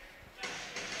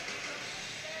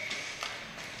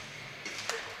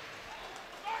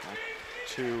 Back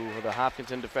to the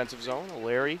Hopkinton defensive zone.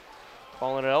 Larry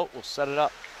calling it out. Will set it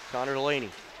up. Connor Delaney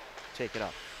take it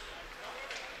up.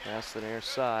 Pass the near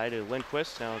side to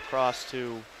Lindquist. Now across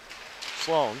to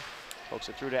Sloan. Pokes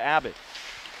it through to Abbott.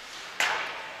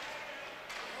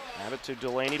 Abbott to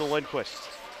Delaney to Lindquist.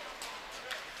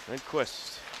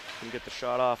 Lindquist can get the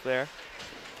shot off there.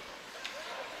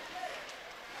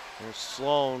 There's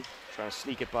Sloan trying to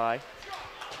sneak it by.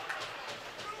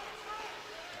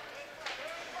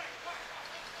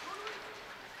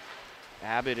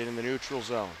 Abbott in the neutral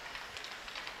zone.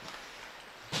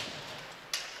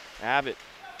 Abbott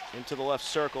into the left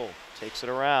circle, takes it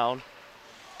around.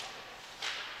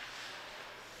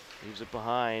 Leaves it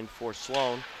behind for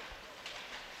Sloan.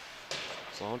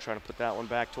 Sloan trying to put that one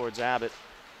back towards Abbott.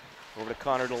 Over to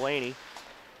Connor Delaney.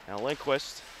 Now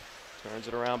Lindquist turns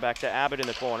it around back to Abbott in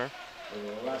the corner.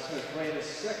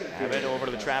 Abbott over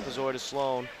to the trapezoid of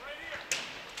Sloan.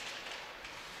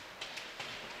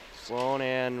 Sloan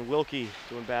and Wilkie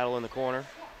doing battle in the corner.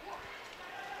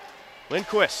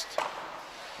 Lindquist.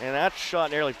 And that shot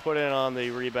nearly put in on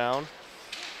the rebound.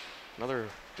 Another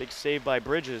big save by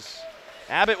Bridges.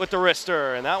 Abbott with the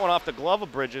wrister, and that one off the glove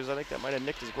of Bridges. I think that might have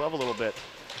nicked his glove a little bit.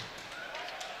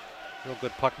 Real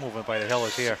good puck movement by the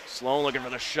Hillers here. Sloan looking for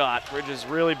the shot. Bridges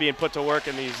really being put to work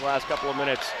in these last couple of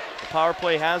minutes. The power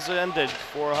play has ended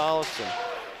for Holliston.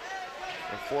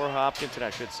 Or for Hopkinton,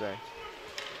 I should say.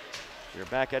 We're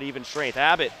back at even strength.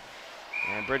 Abbott.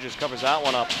 And Bridges covers that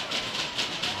one up.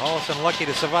 Holliston lucky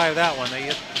to survive that one. They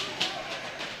get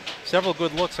several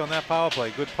good looks on that power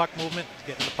play. Good puck movement,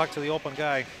 getting the puck to the open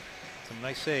guy. Some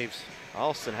nice saves.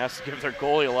 Holliston has to give their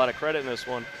goalie a lot of credit in this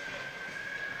one.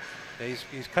 Yeah,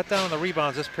 he's cut down on the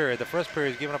rebounds this period. The first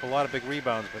period he's given up a lot of big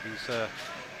rebounds, but he's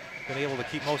been able to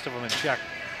keep most of them in check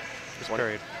this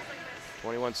period.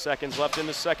 21 seconds left in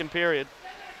the second period.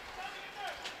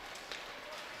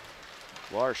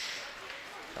 Larsh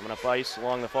coming up ice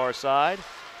along the far side.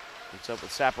 Meets up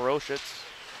with Saporositz.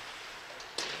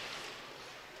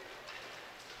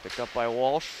 Picked up by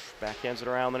Walsh. Backhands it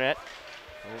around the net.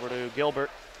 Over to Gilbert.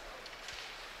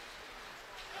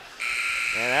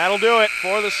 And that'll do it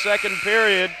for the second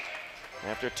period.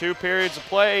 After 2 periods of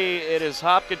play, it is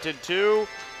Hopkinton 2,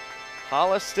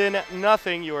 Holliston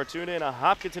nothing. You are tuned in to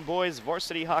Hopkinton Boys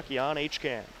Varsity Hockey on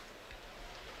HCAM.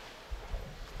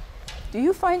 Do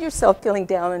you find yourself feeling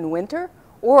down in winter?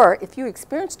 Or if you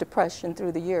experience depression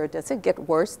through the year, does it get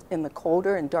worse in the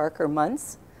colder and darker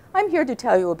months? I'm here to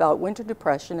tell you about winter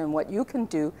depression and what you can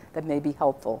do that may be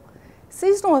helpful.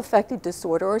 Seasonal affective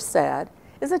disorder, or SAD,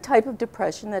 is a type of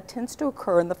depression that tends to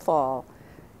occur in the fall.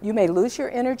 You may lose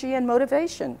your energy and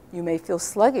motivation. You may feel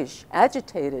sluggish,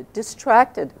 agitated,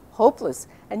 distracted, hopeless,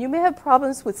 and you may have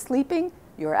problems with sleeping,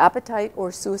 your appetite,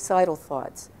 or suicidal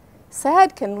thoughts.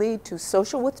 SAD can lead to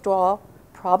social withdrawal,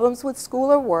 problems with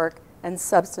school or work, and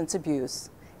substance abuse.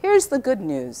 Here's the good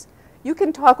news. You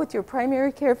can talk with your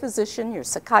primary care physician, your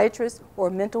psychiatrist,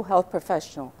 or mental health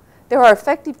professional. There are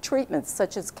effective treatments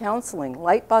such as counseling,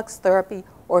 lightbox therapy,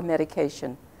 or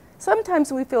medication.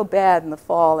 Sometimes we feel bad in the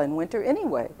fall and winter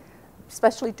anyway,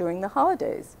 especially during the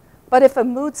holidays. But if a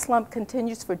mood slump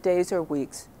continues for days or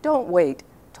weeks, don't wait.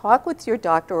 Talk with your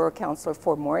doctor or counselor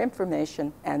for more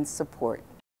information and support.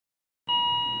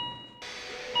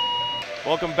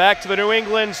 Welcome back to the New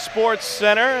England Sports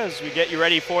Center as we get you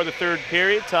ready for the third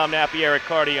period. Tom Nappy, Eric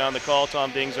Carty on the call. Tom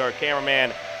Dings, our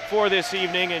cameraman for this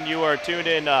evening, and you are tuned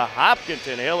in to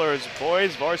Hopkinton Hillers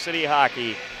Boys Varsity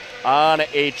Hockey on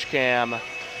HCAM.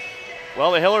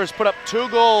 Well, the Hillers put up 2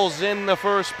 goals in the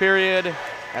first period,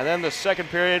 and then the second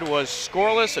period was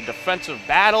scoreless, a defensive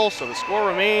battle, so the score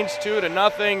remains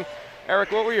 2-0.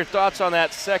 Eric, what were your thoughts on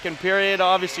that second period?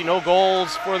 Obviously no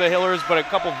goals for the Hillers, but a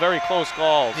couple very close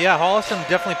calls. Yeah, Holliston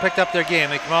definitely picked up their game.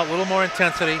 They come out a little more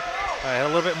intensity. Had a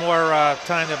little bit more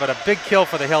time there, but a big kill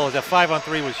for the Hillers. That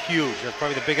 5-on-3 was huge. That's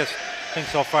probably the biggest thing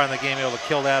so far in the game, able to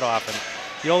kill that off. And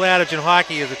the old adage in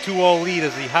hockey is a 2-0 lead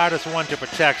is the hardest one to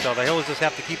protect, so the Hillers just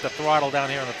have to keep the throttle down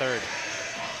here in the third.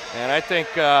 And I think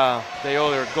they owe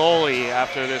their goalie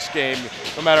after this game,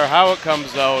 no matter how it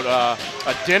comes out,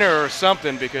 a dinner or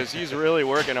something, because he's really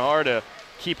working hard to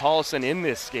keep Holliston in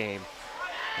this game.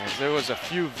 As there was a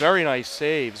few very nice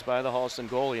saves by the Holliston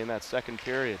goalie in that second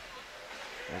period.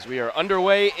 As we are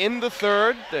underway in the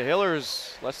third, the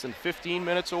Hillers less than 15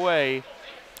 minutes away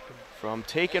from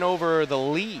taking over the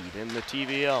lead in the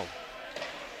TVL.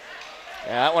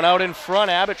 And that one out in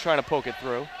front, Abbott trying to poke it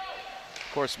through.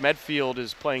 Of course, Medfield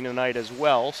is playing tonight as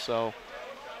well, so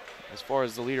as far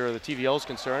as the leader of the TVL is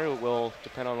concerned, it will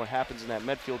depend on what happens in that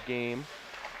Medfield game.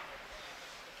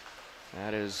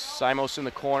 That is Simos in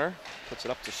the corner, puts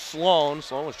it up to Sloan.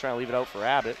 Sloan was trying to leave it out for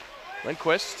Abbott.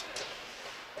 Lindquist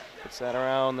puts that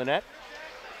around the net.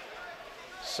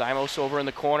 Simos over in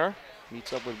the corner,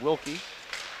 meets up with Wilkie.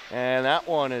 And that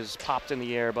one is popped in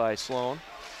the air by Sloan.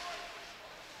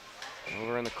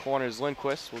 Over in the corner is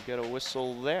Lindquist. We'll get a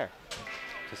whistle there.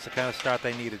 Just the kind of start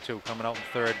they needed to, coming out in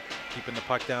third, keeping the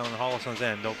puck down on Holliston's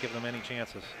end. Don't give them any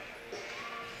chances.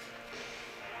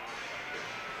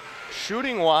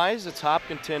 Shooting-wise, it's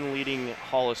Hopkinton leading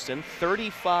Holliston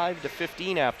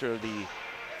 35-15 after the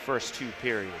first two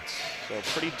periods. So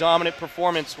pretty dominant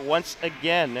performance once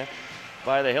again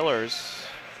by the Hillers.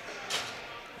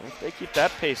 If they keep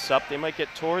that pace up, they might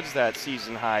get towards that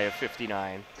season high of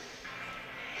 59.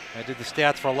 I did the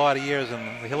stats for a lot of years,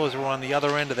 and the Hillers were on the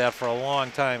other end of that for a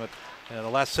long time. The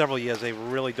last several years, they were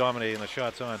really dominating the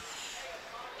shots on.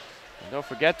 And don't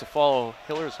forget to follow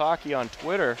Hillers Hockey on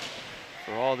Twitter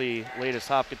for all the latest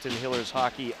Hopkinton Hillers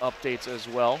hockey updates as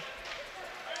well.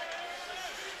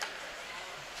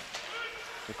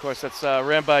 Of course, that's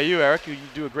ran by you, Eric. You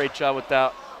do a great job with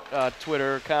that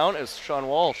Twitter account as Sean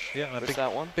Walsh. Yeah, and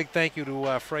that one. Big thank you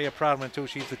to Freya Proudman, too.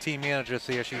 She's the team manager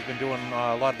here. She's been doing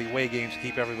a lot of the away games to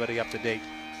keep everybody up to date.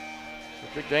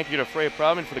 A big thank you to Freya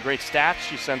Proudman for the great stats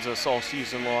she sends us all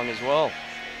season long as well.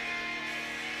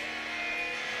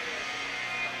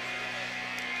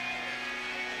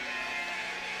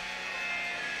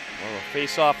 Well, a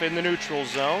face-off in the neutral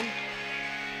zone.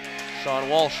 Sean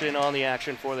Walsh in on the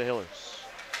action for the Hillers.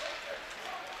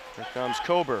 Here comes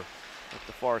Kober at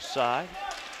the far side.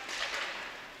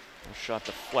 A shot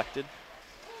deflected.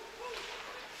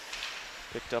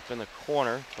 Picked up in the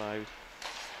corner by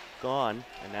Gone,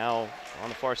 and now on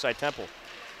the far side, Temple.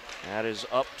 That is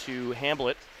up to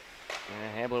Hamblett.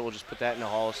 And Hamblett will just put that into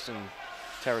Holliston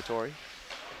territory.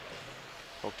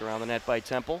 Poked around the net by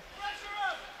Temple.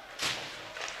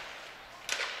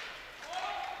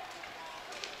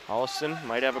 Holliston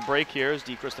might have a break here as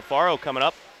DiCristofaro coming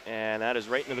up, and that is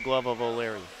right into the glove of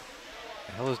O'Leary.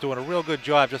 Hillers doing a real good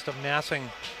job just amassing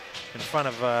in front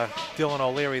of Dylan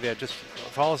O'Leary there. Just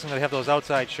if Holliston going to have those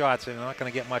outside shots, and they're not going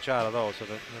to get much out of those. So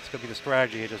that's going to be the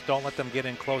strategy here. Just don't let them get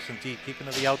in close and deep. Keep them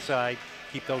to the outside.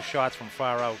 Keep those shots from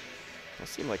far out. That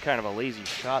seemed like kind of a lazy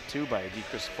shot, too, by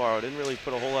DiCristofaro. Didn't really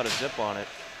put a whole lot of zip on it.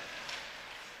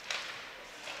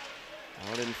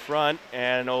 Out in front,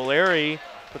 and O'Leary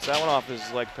puts that one off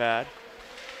his leg pad.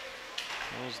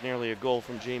 That was nearly a goal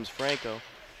from James Franco.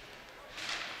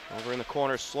 Over in the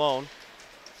corner, Sloan.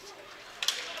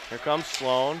 Here comes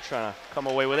Sloan, trying to come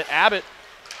away with it. Abbott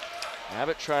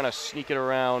trying to sneak it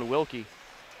around Wilkie.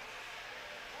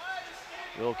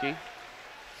 Wilkie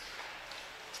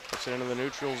puts it into the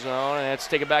neutral zone, and it's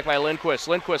taken back by Lindquist.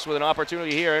 Lindquist with an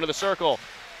opportunity here into the circle.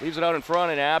 Leaves it out in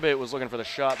front, and Abbott was looking for the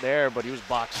shot there, but he was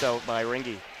boxed out by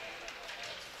Ringy.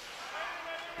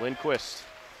 Lindquist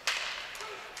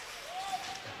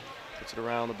puts it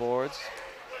around the boards.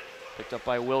 Picked up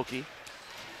by Wilkie.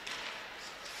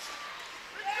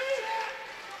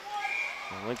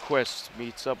 And Lindquist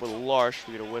meets up with Larsh.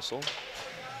 We get a whistle.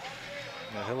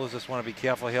 Now, Hillers just want to be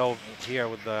careful here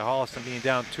with Holliston being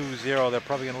down 2-0. They're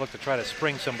probably going to look to try to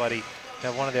spring somebody.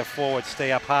 Have one of their forwards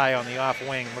stay up high on the off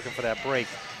wing, looking for that break.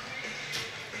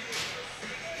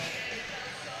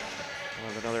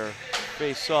 We'll have another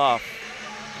face-off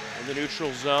in the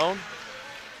neutral zone.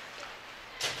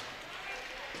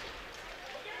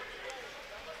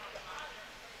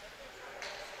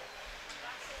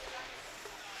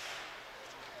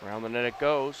 Around the net it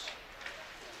goes.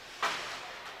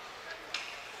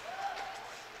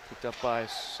 Picked up by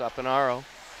Saponaro.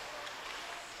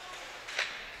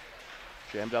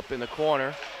 Jammed up in the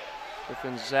corner.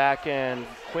 Griffin, Zach, and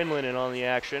Quinlan in on the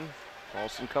action.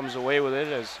 Holliston comes away with it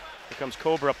as here comes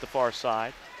Kober up the far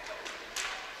side.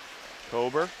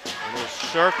 Kober, into a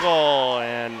circle,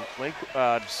 and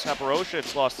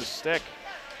Saporosha lost his stick.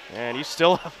 And he's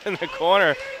still up in the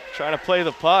corner trying to play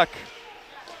the puck.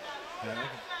 Yeah,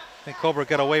 I think Cobra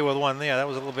got away with one there. That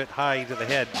was a little bit high to the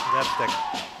head, that stick.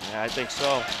 Yeah, I think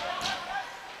so.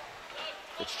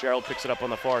 Fitzgerald picks it up on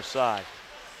the far side.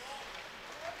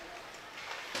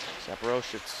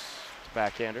 Zaporozhets, the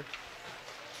backhander.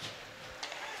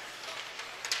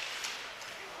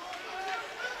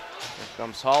 Here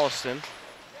comes Holliston.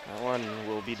 That one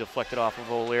will be deflected off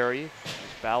of O'Leary.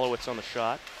 Balowitz on the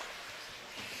shot.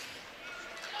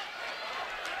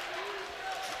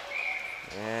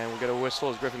 And we get a whistle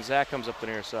as Griffin Zach comes up the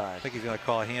near side. I think he's going to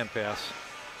call a hand pass.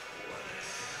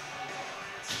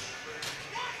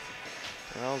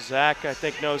 Well, Zach, I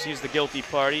think, knows he's the guilty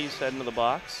party. He's heading to the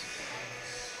box.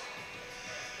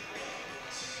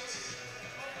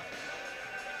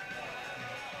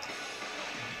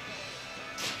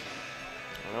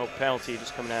 No penalty,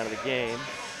 just coming out of the game.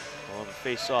 We'll have a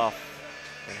face-off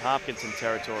in Hopkinton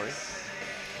territory.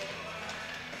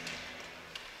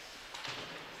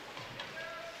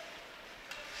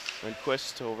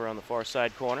 Lindquist over on the far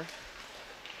side corner.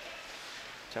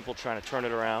 Temple trying to turn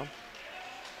it around.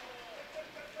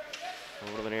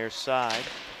 Over to the near side.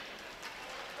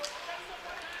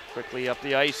 Quickly up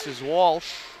the ice is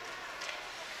Walsh.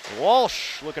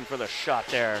 Walsh looking for the shot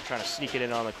there, trying to sneak it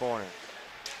in on the corner.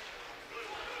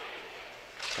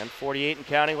 10:48 and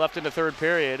counting left in the third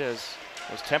period as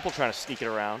Temple trying to sneak it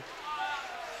around.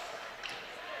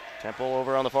 Temple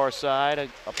over on the far side,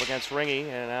 up against Ringy,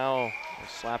 and now a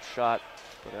slap shot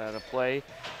put out of play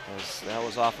as that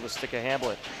was off of the stick of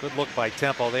Hamblett. Good look by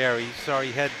Temple there. He saw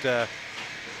he had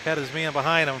his man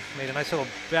behind him, made a nice little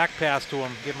back pass to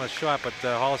him, give him a shot, but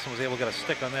Holliston was able to get a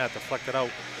stick on that, deflect it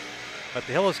out. But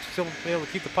the Hillers still able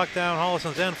to keep the puck down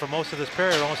Holliston's end for most of this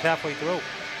period, almost halfway through.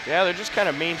 Yeah, they're just kind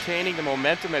of maintaining the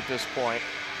momentum at this point.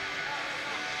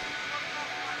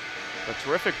 A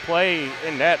terrific play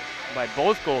in net by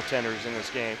both goaltenders in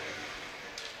this game.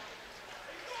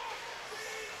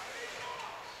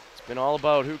 It's been all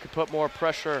about who could put more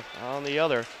pressure on the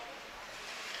other.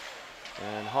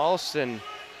 And Holliston,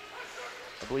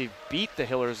 I believe, beat the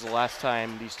Hillers the last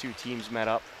time these two teams met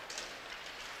up.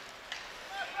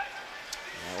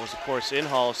 That was, of course, in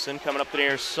Holliston. Coming up the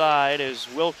near side is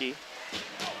Wilkie.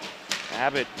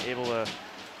 Abbott able to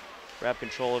grab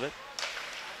control of it.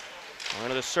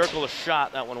 Into the circle, a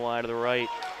shot, that one wide to the right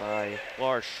by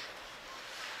Larsh.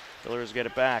 Hillers get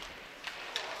it back.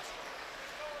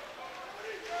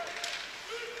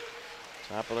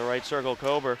 Top of the right circle,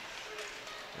 Kober.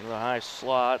 Into the high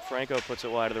slot, Franco puts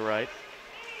it wide to the right.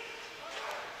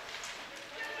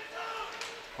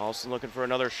 Holliston looking for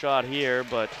another shot here,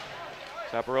 but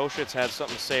Zaporozhets had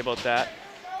something to say about that.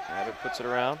 Abbott puts it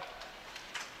around.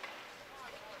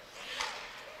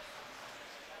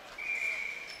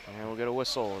 And we'll get a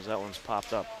whistle as that one's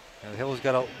popped up. And Hill's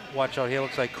got to watch out here.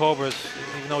 Looks like Cobra's,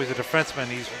 even though he's a defenseman,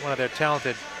 he's one of their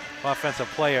talented offensive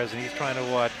players, and he's trying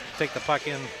to take the puck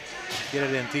in, get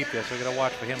it in deep there. So we got to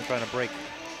watch for him trying to break.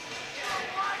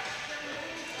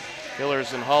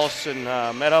 Hillers and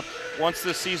Holliston met up once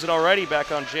this season already, back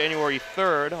on January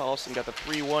 3rd. Holliston got the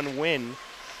 3-1 win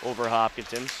over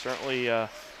Hopkinton. Certainly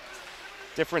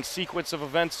different sequence of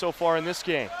events so far in this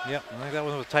game. Yep, I think that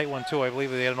one was a tight one too. I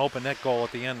believe they had an open net goal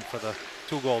at the end for the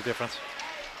 2-goal difference.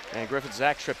 And Griffin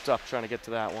Zach tripped up trying to get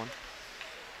to that one.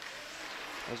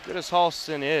 As good as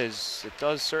Holliston is, it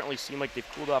does certainly seem like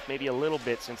they've cooled off maybe a little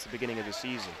bit since the beginning of the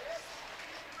season.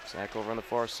 Zach over on the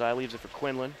far side, leaves it for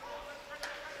Quinlan.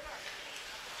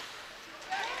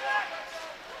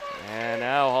 And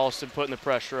now Holliston putting the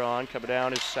pressure on. Coming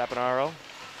down is Saponaro.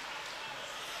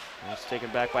 And it's taken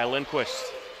back by Lindquist.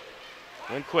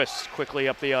 Lindquist quickly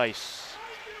up the ice.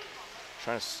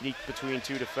 Trying to sneak between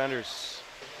two defenders.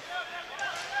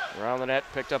 Around the net,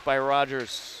 picked up by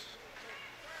Rogers.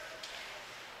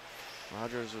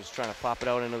 Rogers was trying to pop it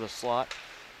out into the slot.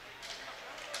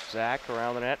 Zach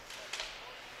around the net.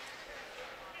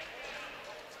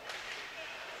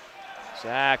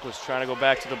 Zach was trying to go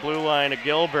back to the blue line to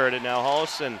Gilbert, and now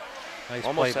Holliston Nice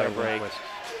almost play had a by break. Lindquist.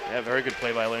 Yeah, very good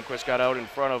play by Lindquist. Got out in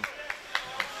front of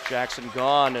Jackson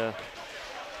Gahn to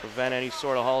prevent any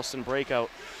sort of Holliston breakout.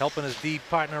 Helping his D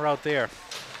partner out there.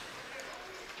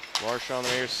 Larsh on the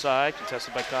near side,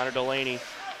 contested by Connor Delaney.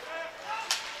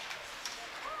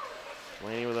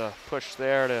 Delaney with a push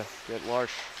there to get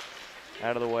Larsh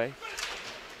out of the way.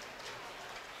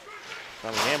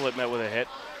 Tommy Hamblett met with a hit.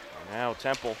 And now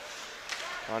Temple.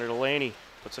 Connor Delaney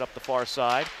puts it up the far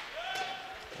side.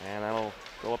 And that'll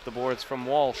go up the boards from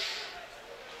Walsh.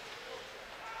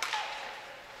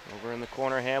 Over in the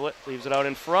corner, Hamblett leaves it out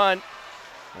in front.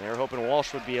 And they were hoping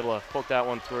Walsh would be able to poke that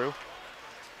one through.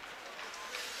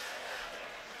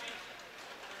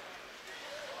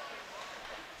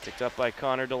 Picked up by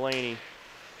Connor Delaney.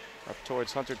 Up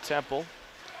towards Hunter Temple.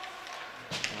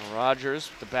 Now Rogers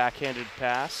with the backhanded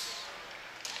pass.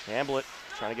 Hamblett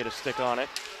trying to get a stick on it.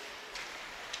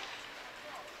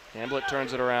 Hamblett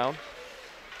turns it around.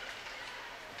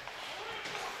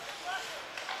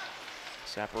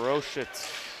 Saporositz.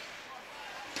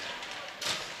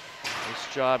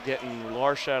 Nice job getting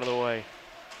Larsh out of the way.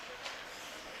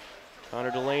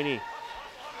 Connor Delaney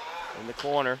in the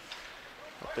corner.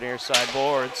 Up the near side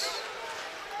boards.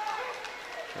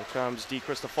 Here comes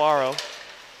DiCristofaro.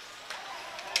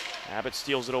 Abbott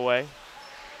steals it away.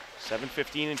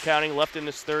 7:15 and counting left in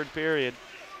this third period.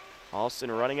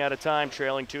 Holliston running out of time,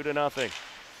 trailing 2-0.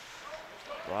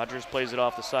 Rogers plays it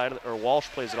off the side, or Walsh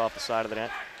plays it off the side of the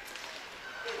net.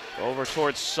 Over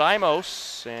towards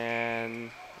Simos,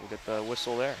 and we'll get the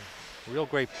whistle there. Real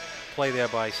great play there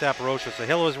by Saporositz. The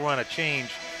Hillers were on a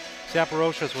change.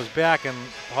 Saporositz was back, and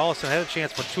Holliston had a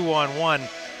chance for 2-on-1.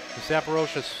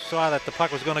 Saporositz saw that the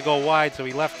puck was going to go wide, so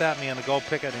he left that man to go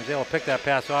pick it, and he was able to pick that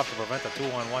pass off to prevent the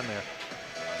 2-on-1 there.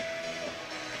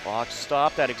 Clock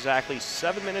stopped at exactly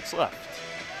 7 minutes left.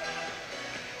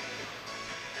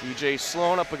 DJ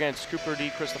Sloan up against Cooper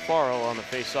DiCristofaro on the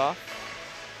face-off.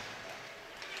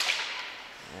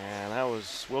 And that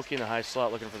was Wilkie in the high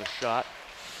slot looking for the shot.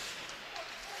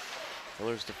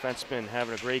 Hillers defenseman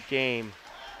having a great game.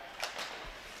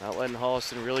 Not letting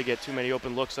Holliston really get too many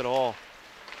open looks at all.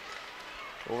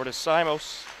 Over to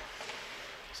Simos.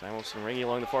 Simos and Ringy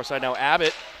along the far side. Now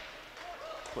Abbott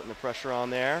putting the pressure on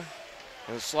there.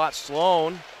 And the slot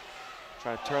Sloan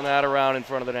trying to turn that around in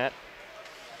front of the net.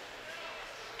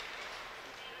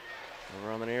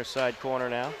 Over on the near side corner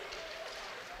now.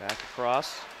 Back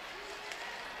across.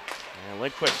 And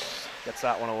Lindquist gets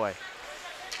that one away.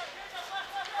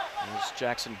 There's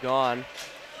Jackson gone.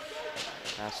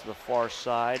 Pass to the far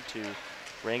side to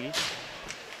Ringy.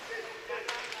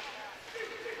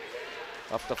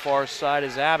 Up the far side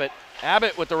is Abbott.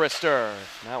 Abbott with the wrister.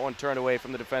 That one turned away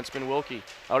from the defenseman Wilkie.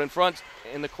 Out in front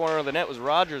in the corner of the net was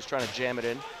Rogers trying to jam it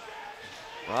in.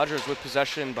 Rogers with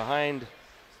possession behind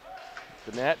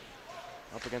the net.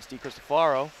 Up against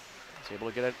DiCristofaro. He's able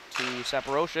to get it to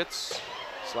Saporositz.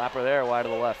 Slapper there, wide to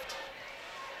the left.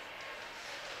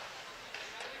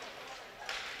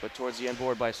 Put towards the end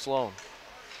board by Sloan.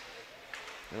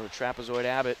 Now the trapezoid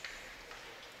Abbott.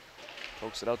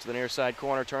 Pokes it out to the near side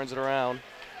corner, turns it around.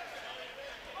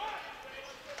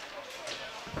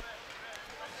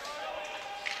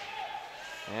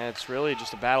 And it's really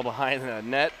just a battle behind the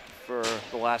net for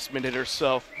the last minute or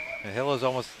so. And Hiller's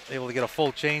almost able to get a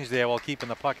full change there while keeping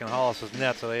the puck in Hollis's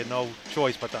net, so they had no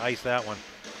choice but to ice that one.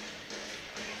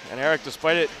 And Eric,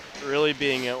 despite it really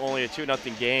being only a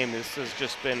 2-0 game, this has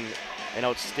just been an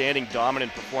outstanding,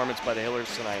 dominant performance by the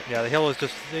Hillers tonight. Yeah, the Hillers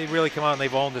they really come out and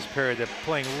they've owned this period. They're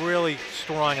playing really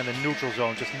strong in the neutral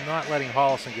zone, just not letting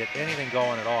Holliston get anything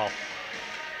going at all.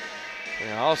 And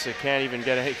Holliston can't even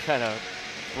get any kind of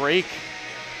break.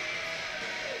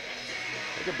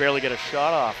 They could barely get a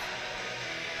shot off.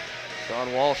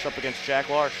 Sean Walsh up against Jack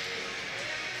Larsh.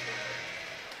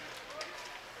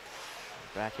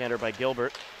 Backhander by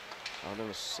Gilbert. Out in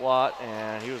the slot,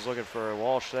 and he was looking for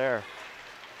Walsh there.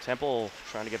 Temple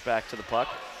trying to get back to the puck.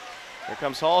 Here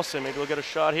comes Holliston. Maybe we'll get a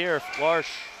shot here.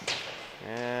 Larsh.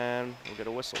 And we'll get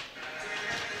a whistle.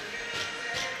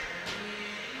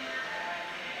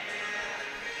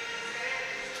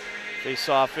 Face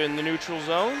off in the neutral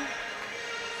zone.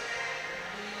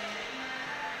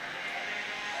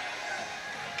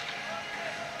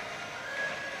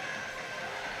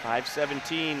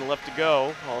 .5:17 left to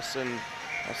go. Holliston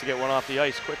has to get one off the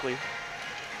ice quickly.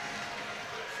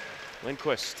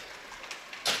 Lindquist.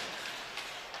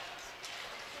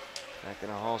 Back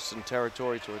into Holliston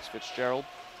territory towards Fitzgerald.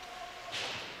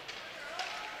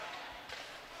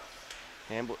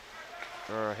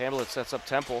 Hamblett sets up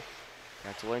Temple.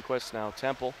 Back to Lindquist, now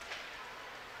Temple.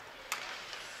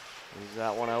 Leaves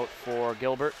that one out for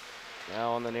Gilbert.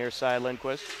 Now on the near side,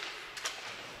 Lindquist.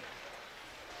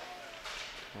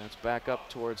 And it's back up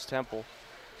towards Temple.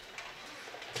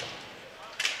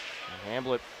 And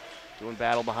Hamblett doing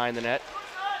battle behind the net.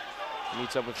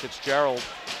 Meets up with Fitzgerald.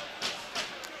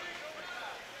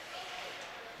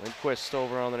 Lindquist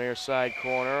over on the near side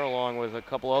corner along with a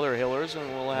couple other Hillers, and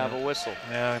we'll have a whistle.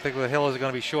 Yeah, I think the Hillers are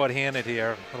going to be short-handed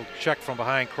here. A little check from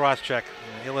behind, cross-check.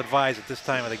 Ill-advised at this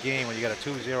time of the game when you got a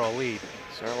 2-0 lead.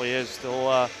 Certainly is.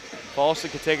 Still, Holliston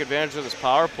can take advantage of this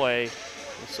power play.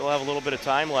 We still have a little bit of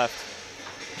time left.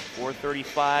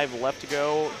 4:35 left to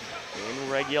go in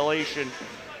regulation.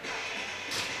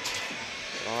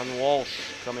 John Walsh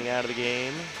coming out of the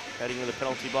game, heading to the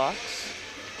penalty box.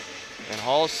 And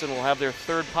Holliston will have their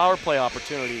third power play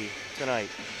opportunity tonight.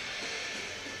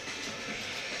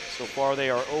 So far they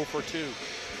are 0 for 2.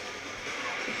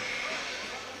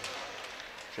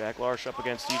 Jack Larsh up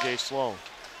against DJ Sloan.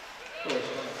 Looking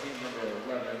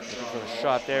for the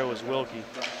shot there was Wilkie.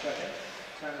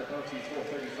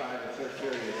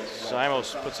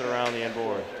 Simos puts it around the end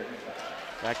board.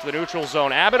 Back to the neutral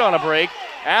zone. Abbott on a break.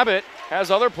 Abbott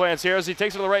has other plans here as he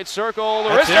takes it to the right circle. The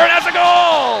wrister, and has a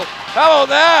goal! How about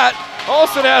that?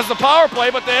 Holliston has the power play,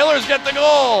 but the Hillers get the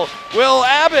goal. Will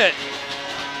Abbott.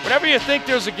 Whenever you think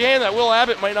there's a game that Will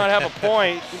Abbott might not have a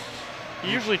point,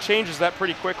 he usually changes that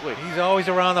pretty quickly. He's always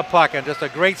around the puck, and just a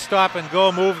great stop and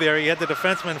go move there. He had the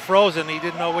defenseman frozen. He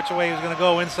didn't know which way he was going to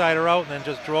go, inside or out, and then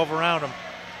just drove around him.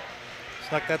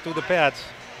 Snuck that through the pads.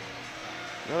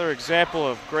 Another example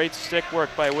of great stick work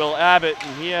by Will Abbott,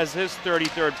 and he has his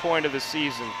 33rd point of the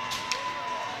season.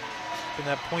 Keeping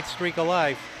that point streak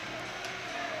alive.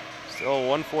 Still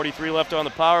 1:43 left on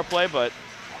the power play, but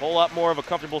a whole lot more of a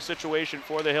comfortable situation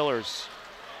for the Hillers.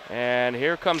 And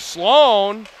here comes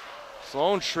Sloan.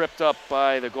 Sloan tripped up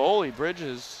by the goalie,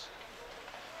 Bridges.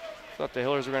 Thought the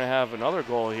Hillers were going to have another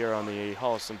goal here on the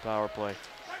Holliston power play.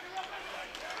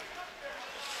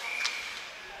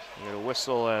 We get a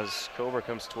whistle as Cobra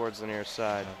comes towards the near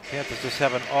side. Panthers just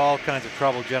having all kinds of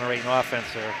trouble generating offense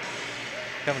there.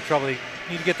 Having trouble. They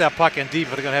need to get that puck in deep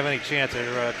if they're going to have any chance.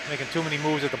 They're making too many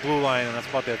moves at the blue line, and that's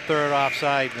about their third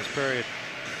offside in this period.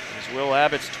 It's Will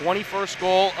Abbott's 21st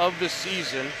goal of the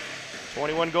season.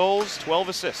 21 goals, 12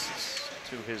 assists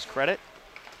to his credit.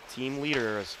 Team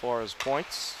leader as far as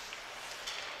points.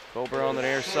 Cobra on the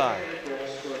near side.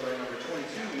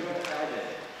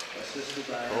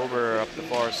 Cobra up the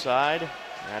far side,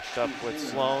 matched up with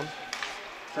Sloan.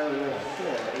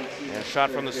 And a shot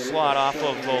from the slot off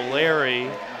of Valeri.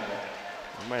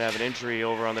 He might have an injury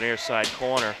over on the near side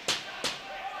corner.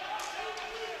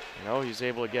 You know, he's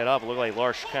able to get up. It looked like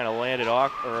Larsh kind of landed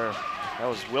awkward, that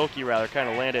was Wilkie rather, kind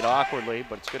of landed awkwardly,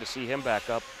 but it's good to see him back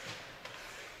up.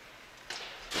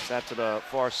 Gets that to the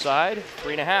far side.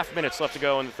 3.5 minutes left to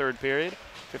go in the third period.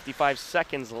 55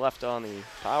 seconds left on the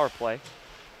power play.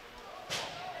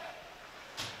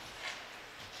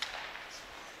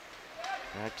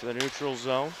 Back to the neutral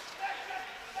zone.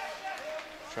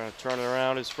 Trying to turn it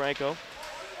around is Franco.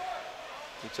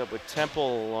 Meets up with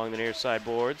Temple along the near side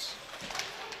boards.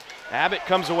 Abbott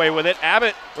comes away with it.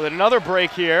 Abbott with another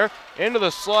break here. Into the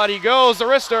slot he goes. The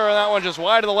wrister, and that one just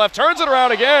wide to the left. Turns it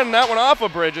around again. That one off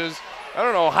of Bridges. I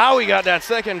don't know how he got that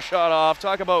second shot off.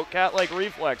 Talk about cat-like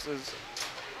reflexes.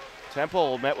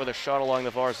 Temple met with a shot along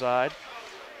the far side.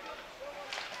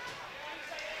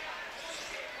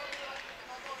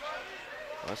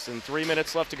 Less than 3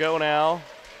 minutes left to go now.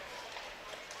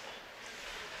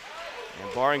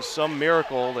 And barring some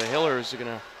miracle, the Hillers are going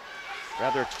to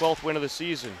grab their 12th win of the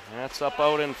season. That's up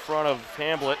out in front of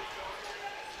Hamblett.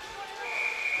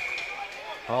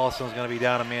 Holliston's going to be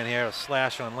down a man here. A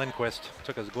slash on Lindquist.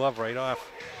 Took his glove right off.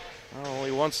 Well,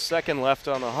 only 1 second left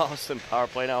on the Holliston power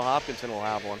play. Now Hopkinton will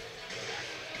have one.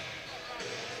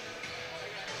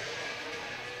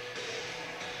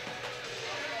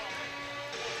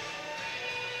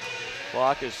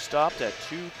 Clock is stopped at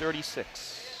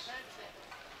 2:36.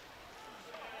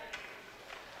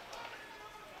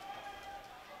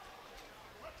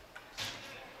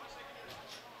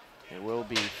 It will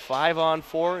be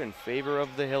 5-on-4 in favor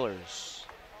of the Hillers.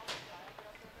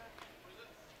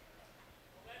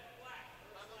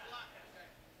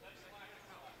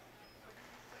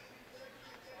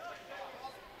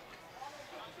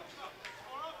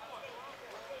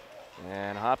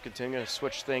 And Hopkinton going to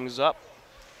switch things up.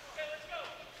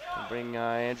 Bring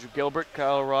Andrew Gilbert,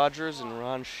 Kyle Rogers, and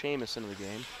Ron Seamus into the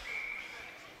game.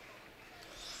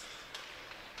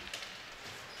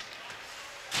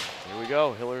 Here we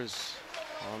go, Hillers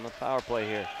on the power play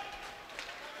here.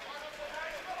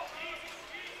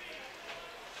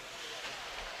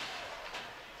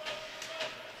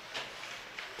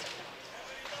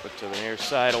 Put to the near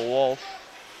side of Walsh.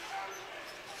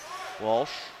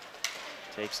 Walsh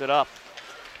takes it up.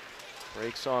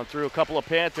 Breaks on through a couple of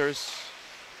Panthers.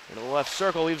 Into the left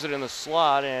circle, leaves it in the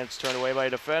slot, and it's turned away by a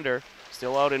defender.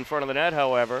 Still out in front of the net,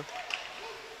 however.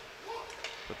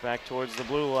 Put back towards the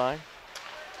blue line.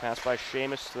 Pass by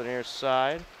Seamus to the near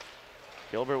side.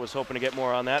 Gilbert was hoping to get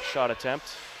more on that shot attempt.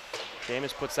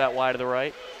 Seamus puts that wide to the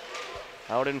right.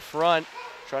 Out in front,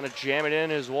 trying to jam it in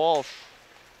is Walsh.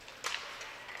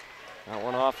 That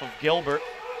one off of Gilbert.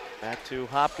 Back to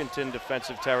Hopkinton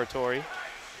defensive territory.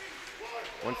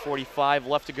 1:45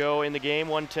 left to go in the game,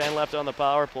 1:10 left on the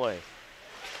power play.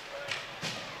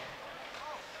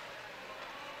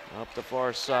 Up the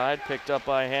far side, picked up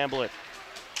by Hamblett.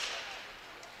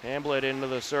 Hamblett into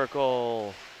the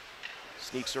circle.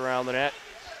 Sneaks around the net.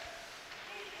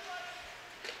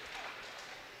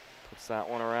 Puts that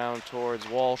one around towards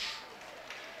Walsh.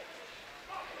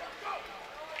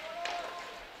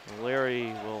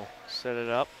 Larry will set it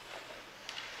up.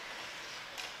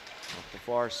 Up the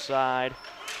far side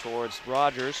towards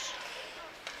Rogers.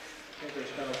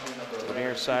 The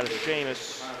near side of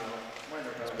Seamus.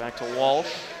 It's back to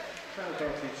Walsh.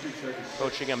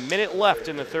 Coaching a minute left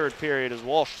in the third period as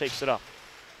Walsh takes it up.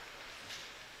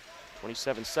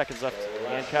 27 seconds left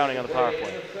and counting on the power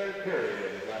play.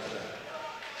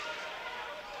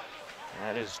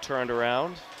 That is turned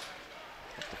around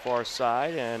up the far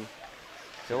side, and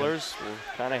Hillers will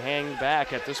kind of hang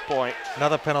back at this point.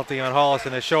 Another penalty on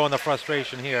Holliston. They're showing the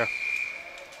frustration here.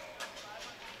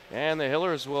 And the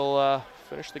Hillers will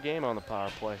finish the game on the power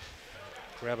play.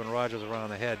 Grabbing Rogers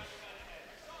around the head.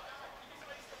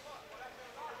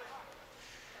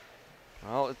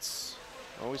 Well, it's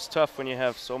always tough when you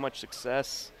have so much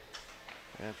success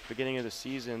at the beginning of the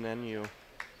season, then you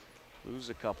lose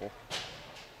a couple.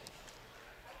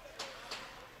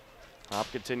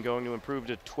 Hopkinton going to improve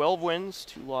to 12 wins,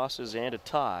 2 losses, and a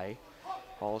tie.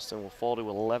 Holliston will fall to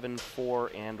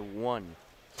 11-4-1.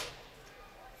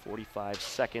 45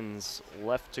 seconds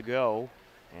left to go,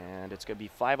 and it's going to be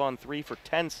 5-on-3 for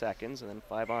 10 seconds, and then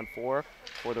 5-on-4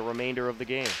 for the remainder of the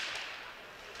game.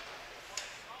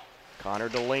 Connor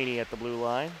Delaney at the blue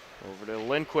line. Over to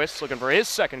Lindquist, looking for his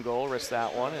second goal. Risks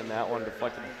that one, and that one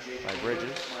deflected by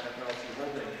Bridges.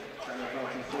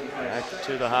 Back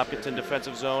to the Hopkinton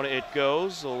defensive zone it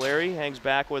goes. Larry hangs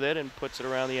back with it and puts it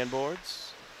around the end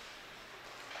boards.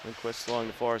 Lindquist along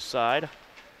the far side.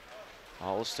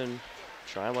 Holliston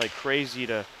trying like crazy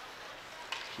to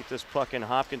keep this puck in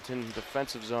Hopkinton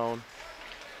defensive zone.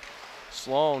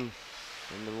 Sloan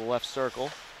into the left circle.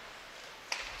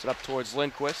 Puts it up towards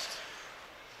Lindquist.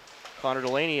 Connor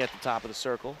Delaney at the top of the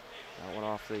circle. That one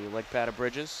off the leg pad of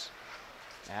Bridges.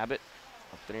 Abbott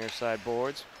up the near side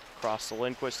boards. Across the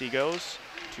Lindquist he goes.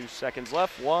 2 seconds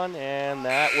left, 1, and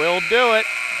that will do it.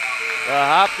 The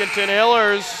Hopkinton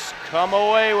Hillers come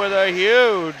away with a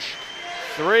huge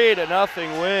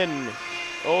 3-0 win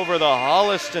over the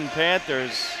Holliston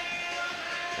Panthers.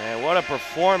 And what a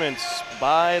performance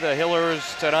by the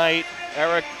Hillers tonight.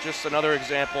 Eric, just another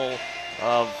example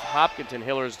of Hopkinton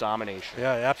Hillers domination.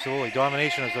 Yeah, absolutely.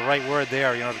 Domination is the right word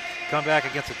there. You know, to come back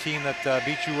against a team that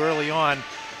beat you early on.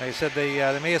 Like I said, they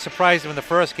may have surprised them in the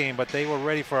first game, but they were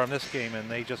ready for them this game, and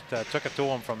they just took it to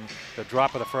them from the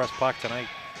drop of the first puck tonight.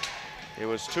 It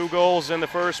was 2 goals in the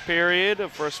first period. The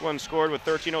first one scored with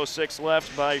 13:06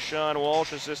 left by Sean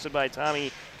Walsh, assisted by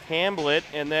Tommy Hamblett.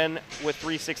 And then with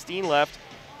 3:16 left,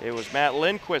 it was Matt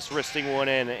Lindquist wristing one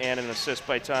in and an assist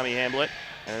by Tommy Hamblett.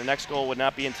 And the next goal would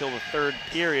not be until the third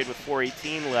period with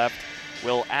 4:18 left.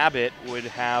 Will Abbott would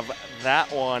have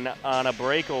that one on a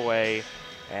breakaway.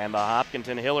 And the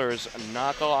Hopkinton Hillers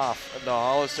knock off the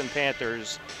Holliston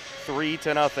Panthers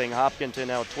 3-0. Hopkinton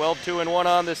now 12-2-1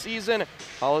 on the season.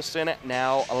 Holliston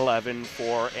now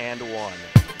 11-4-1.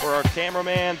 For our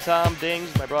cameraman Tom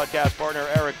Dings, my broadcast partner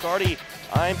Eric Carty,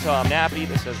 I'm Tom Nappy.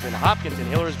 This has been Hopkinton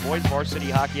Hillers Boys Varsity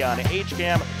Hockey on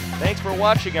HCAM. Thanks for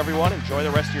watching, everyone. Enjoy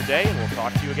the rest of your day, and we'll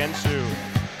talk to you again soon.